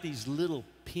give out these little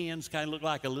pins, kind of look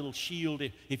like a little shield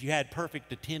if you had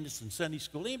perfect attendance in Sunday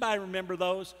school? Anybody remember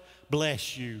those?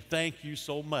 Bless you. Thank you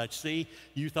so much. See,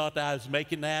 you thought that I was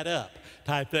making that up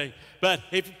type thing. But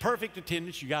if perfect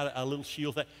attendance, you got a little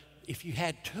shield thing. If you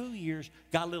had 2 years,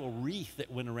 got a little wreath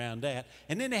that went around that.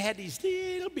 And then they had these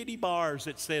little bitty bars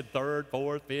that said 3rd,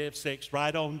 4th, 5th, 6th,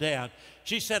 right on down.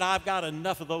 She said, I've got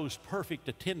enough of those perfect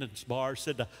attendance bars,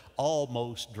 said, to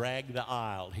almost drag the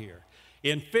aisle here.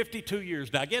 In 52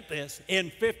 years, now get this, in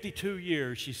 52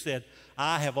 years, she said,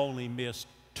 I have only missed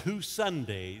 2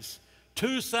 Sundays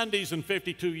 2 Sundays in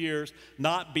 52 years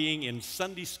not being in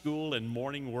Sunday school and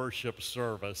morning worship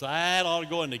service. That ought to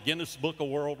go in the Guinness Book of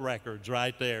World Records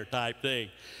right there type thing.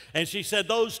 And she said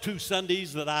those 2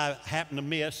 Sundays that I happened to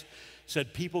miss,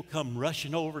 said people come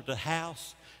rushing over to the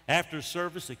house after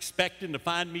service expecting to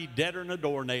find me deader than a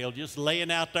doornail, just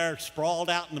laying out there, sprawled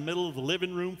out in the middle of the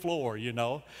living room floor, you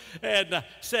know. And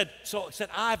said,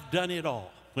 I've done it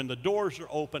all. When the doors are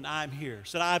open, I'm here.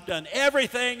 Said, I've done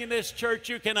everything in this church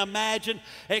you can imagine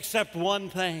except one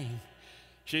thing.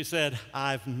 She said,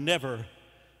 I've never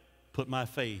put my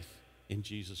faith in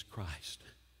Jesus Christ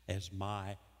as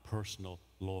my personal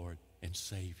Lord and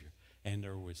Savior. And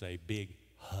there was a big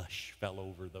hush fell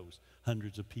over those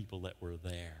hundreds of people that were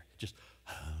there, just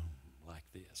like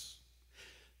this.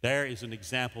 There is an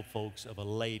example, folks, of a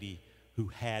lady who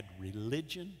had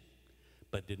religion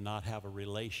but did not have a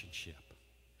relationship.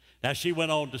 Now, she went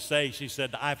on to say, she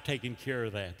said, I've taken care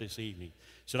of that this evening.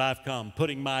 She said, I've come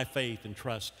putting my faith and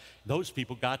trust. Those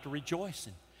people got to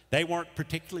rejoicing. They weren't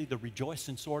particularly the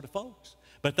rejoicing sort of folks,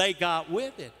 but they got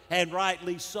with it, and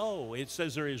rightly so. It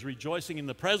says there is rejoicing in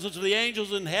the presence of the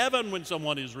angels in heaven when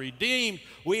someone is redeemed.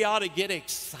 We ought to get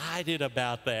excited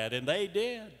about that, and they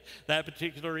did that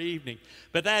particular evening.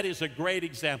 But that is a great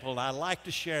example, and I like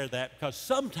to share that because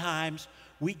sometimes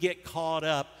we get caught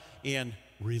up in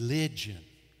religion,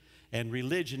 and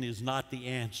religion is not the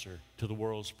answer to the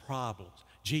world's problems.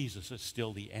 Jesus is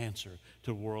still the answer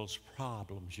to the world's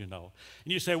problems, you know.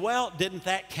 And you say, well, didn't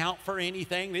that count for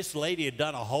anything? This lady had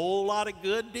done a whole lot of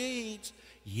good deeds.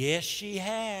 Yes, she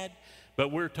had.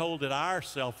 But we're told that our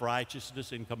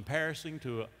self-righteousness in comparison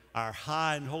to our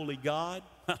high and holy God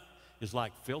is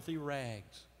like filthy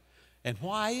rags. And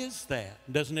why is that?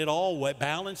 Doesn't it all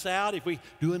balance out if we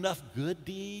do enough good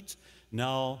deeds?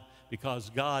 No,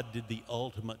 because God did the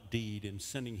ultimate deed in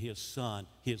sending His Son,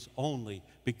 His only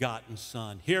begotten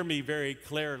Son. Hear me very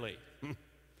clearly.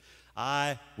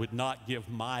 I would not give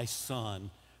my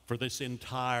son for this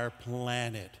entire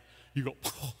planet. You go,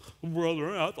 oh,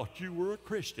 brother, I thought you were a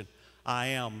Christian. I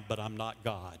am, but I'm not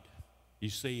God. You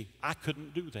see, I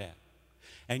couldn't do that.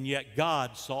 And yet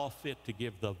God saw fit to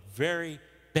give the very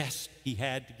best He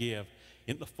had to give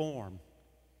in the form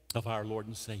of our Lord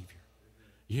and Savior.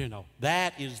 You know,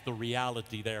 that is the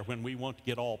reality there when we want to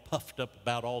get all puffed up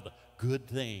about all the good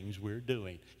things we're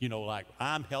doing. You know, like,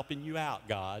 I'm helping you out,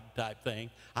 God, type thing.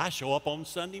 I show up on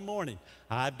Sunday morning.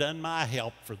 I've done my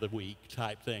help for the week,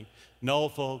 type thing. No,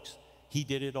 folks, He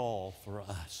did it all for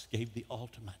us, gave the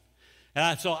ultimate.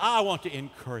 And so I want to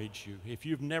encourage you, if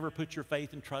you've never put your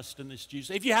faith and trust in this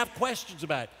Jesus, if you have questions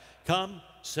about it, come,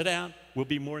 sit down. We'll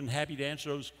be more than happy to answer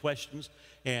those questions.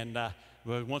 And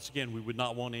once again, we would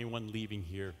not want anyone leaving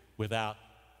here without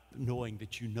knowing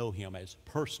that you know Him as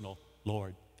personal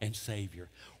Lord and Savior.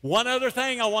 One other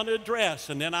thing I want to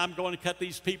address, and then I'm going to cut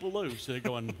these people loose. They're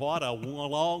going, what a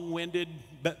long-winded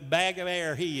bag of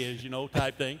air he is, you know,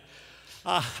 type thing.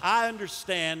 I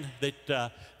understand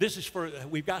that this is for,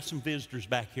 we've got some visitors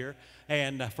back here,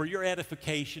 and for your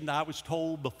edification, I was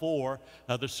told before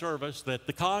the service that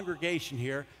the congregation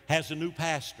here has a new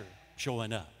pastor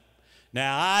showing up.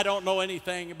 Now, I don't know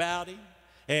anything about him,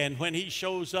 and when he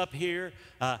shows up here,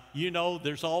 you know,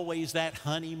 there's always that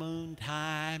honeymoon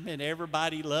time, and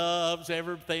everybody loves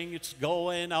everything that's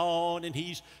going on, and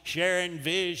he's sharing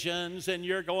visions, and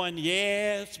you're going,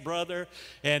 yes, brother,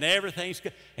 and everything's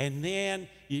good. And then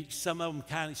some of them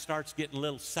kind of starts getting a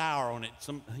little sour on it.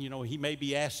 You know, he may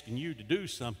be asking you to do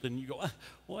something. You go,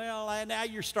 well, now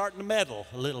you're starting to meddle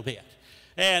a little bit.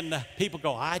 And people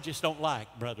go, I just don't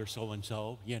like brother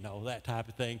so-and-so, you know, that type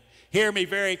of thing. Hear me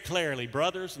very clearly,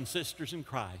 brothers and sisters in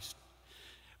Christ.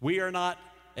 We are not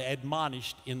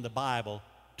admonished in the Bible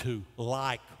to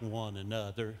like one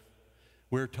another.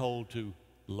 We're told to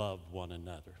love one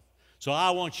another. So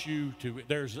I want you to,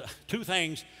 there's 2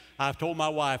 things I've told my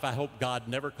wife I hope God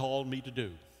never called me to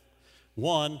do.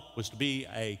 One was to be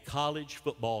a college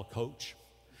football coach,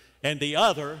 and the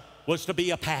other was to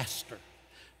be a pastor.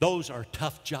 Those are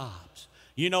tough jobs.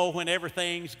 You know, when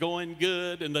everything's going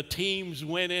good and the team's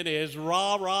winning, is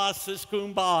rah-rah,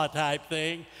 sis-kumbah type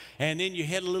thing. And then you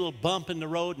hit a little bump in the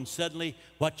road and suddenly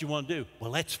what you want to do? Well,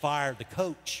 let's fire the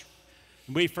coach.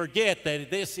 We forget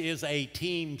that this is a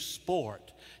team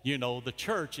sport. You know, the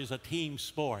church is a team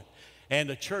sport. And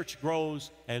the church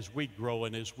grows as we grow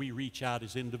and as we reach out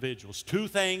as individuals. 2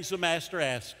 things the Master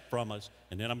asked from us,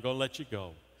 and then I'm going to let you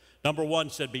go. Number 1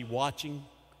 said, be watching.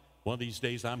 One of these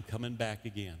days, I'm coming back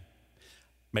again.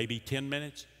 Maybe 10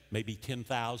 minutes, maybe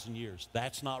 10,000 years.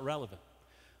 That's not relevant.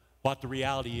 What the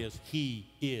reality is, He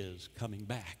is coming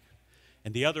back.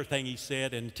 And the other thing He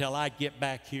said, until I get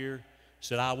back here,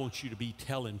 said, I want you to be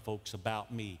telling folks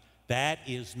about me. That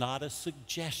is not a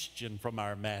suggestion from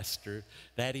our Master.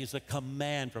 That is a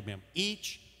command from him.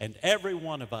 Each and every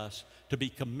one of us to be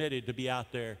committed to be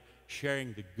out there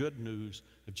sharing the good news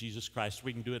of Jesus Christ.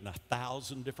 We can do it in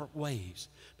 1,000 different ways.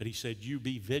 But he said, you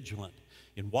be vigilant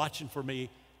in watching for me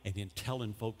and in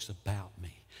telling folks about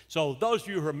me. So those of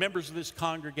you who are members of this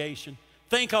congregation,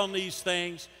 think on these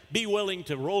things. Be willing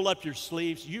to roll up your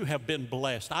sleeves. You have been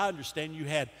blessed. I understand you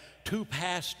had 2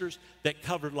 pastors that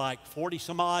covered like 40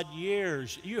 some odd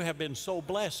years. You have been so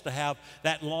blessed to have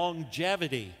that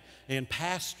longevity in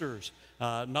pastors.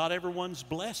 Not everyone's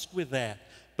blessed with that.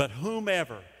 But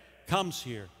whomever comes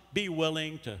here, be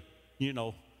willing to,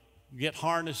 get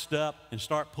harnessed up and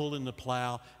start pulling the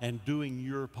plow and doing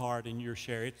your part and your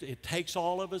share. It takes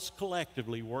all of us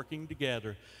collectively working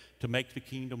together to make the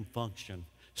kingdom function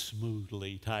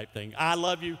smoothly type thing. I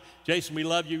love you. Jason, we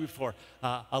love you for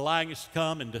allowing us to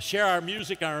come and to share our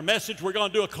music and our message. We're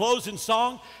going to do a closing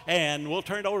song, and we'll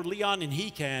turn it over to Leon, and he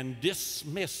can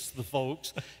dismiss the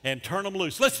folks and turn them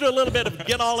loose. Let's do a little bit of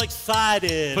Get All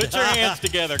Excited. Put your hands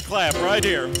together. Clap right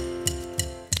here.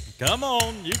 Come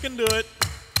on. You can do it.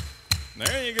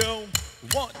 There you go.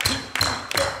 1, 2, 3,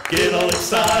 go. Get all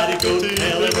excited, go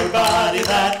tell everybody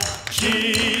that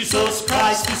Jesus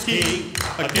Christ is King.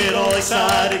 Get all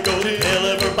excited, go tell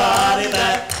everybody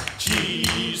that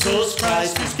Jesus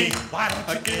Christ is King. Why don't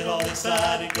you get all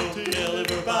excited, go tell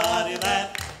everybody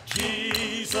that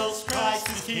Jesus Christ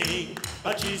is King.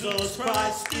 But Jesus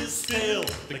Christ is still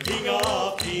the King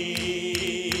of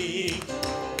Kings.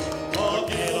 Oh,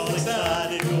 get all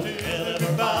excited, go tell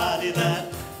everybody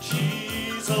that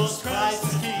Jesus Christ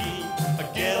is King.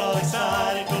 Get all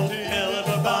excited, go tell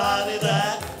everybody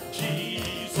that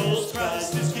Jesus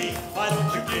Christ is King. Why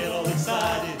don't you get all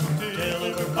excited, tell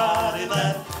everybody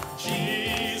that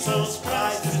Jesus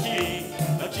Christ is King.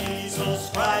 But Jesus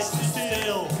Christ is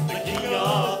still the King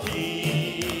of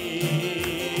Kings.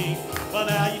 Well,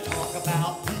 now you talk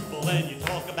about people and you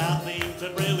talk about things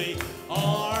that really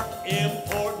aren't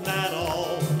important at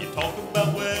all. You talk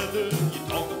about weather, you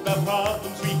talk about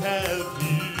problems we have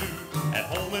here at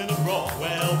home and abroad.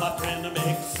 Well, my friend, I'm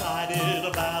excited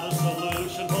about a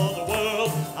solution for the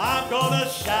world. I'm gonna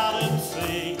shout and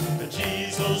sing that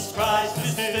Jesus Christ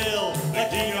is still the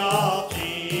King of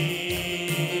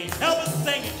Kings. Help us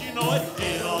sing it, you know it.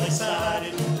 Get all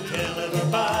excited, tell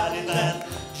everybody that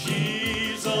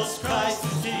Jesus Christ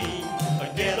is King.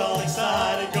 Get all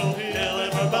excited, go tell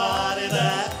everybody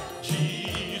that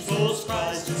Jesus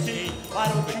Christ is King. Why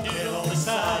don't you get all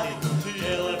excited,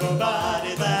 tell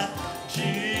everybody that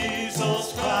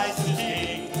Jesus Christ is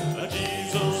King.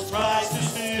 Jesus Christ is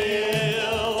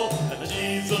still.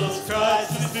 Jesus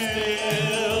Christ is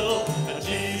still.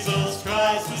 Jesus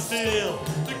Christ is still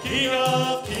the King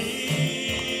of Kings.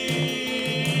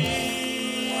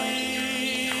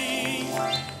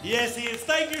 Yes, he is.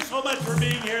 Thank you so much for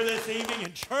being here this evening.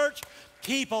 And church,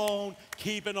 keep on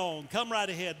keeping on. Come right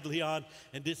ahead, Leon,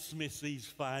 and dismiss these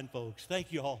fine folks.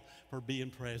 Thank you all for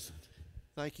being present.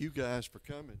 Thank you guys for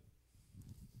coming.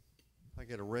 I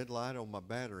get a red light on my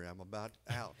battery. I'm about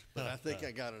out, but I think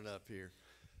I got enough here.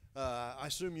 I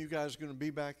assume you guys are going to be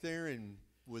back there and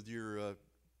with your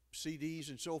CDs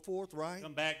and so forth, right?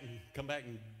 Come back and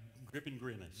grip and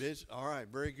grin us. All right,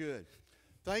 very good.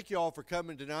 Thank you all for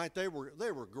coming tonight. They were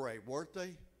great, weren't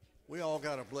they? We all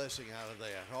got a blessing out of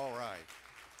that. All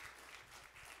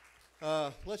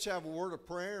right. Let's have a word of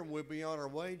prayer and we'll be on our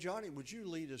way. Johnny, would you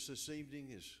lead us this evening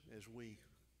as we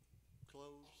close?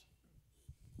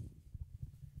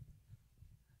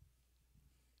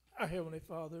 Our Heavenly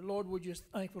Father, Lord, we're just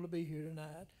thankful to be here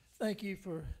tonight. Thank you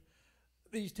for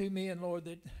these 2 men, Lord,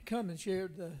 that come and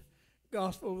shared the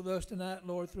gospel with us tonight,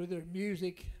 Lord, through their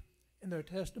music and their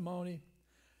testimony.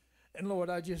 And Lord,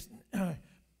 I just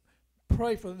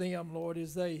pray for them, Lord,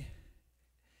 as they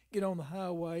get on the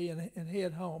highway and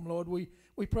head home. Lord, we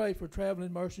pray for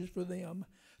traveling mercies for them.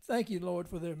 Thank you, Lord,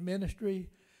 for their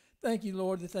ministry. Thank you,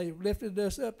 Lord, that they lifted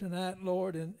us up tonight,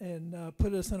 Lord, and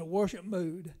put us in a worship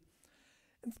mood.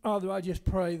 And Father, I just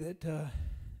pray that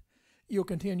you'll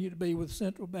continue to be with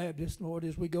Central Baptist, Lord,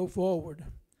 as we go forward.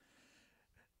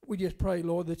 We just pray,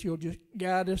 Lord, that you'll just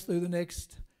guide us through the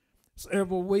next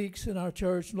several weeks in our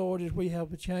church, Lord, as we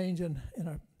have a change and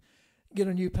get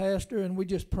a new pastor. And we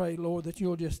just pray, Lord, that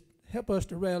you'll just help us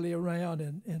to rally around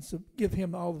and give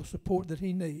him all the support that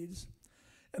he needs.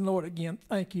 And Lord, again,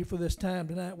 thank you for this time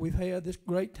tonight. We've had this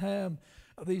great time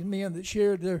of these men that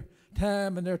shared their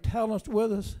time and their talents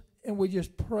with us. And we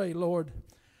just pray, Lord,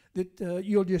 that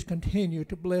you'll just continue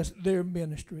to bless their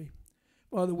ministry.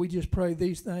 Father, we just pray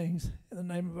these things in the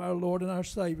name of our Lord and our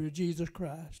Savior, Jesus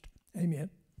Christ. Amen.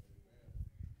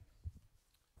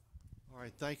 All All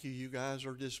right, thank you. You guys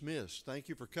are dismissed. Thank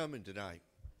you for coming tonight.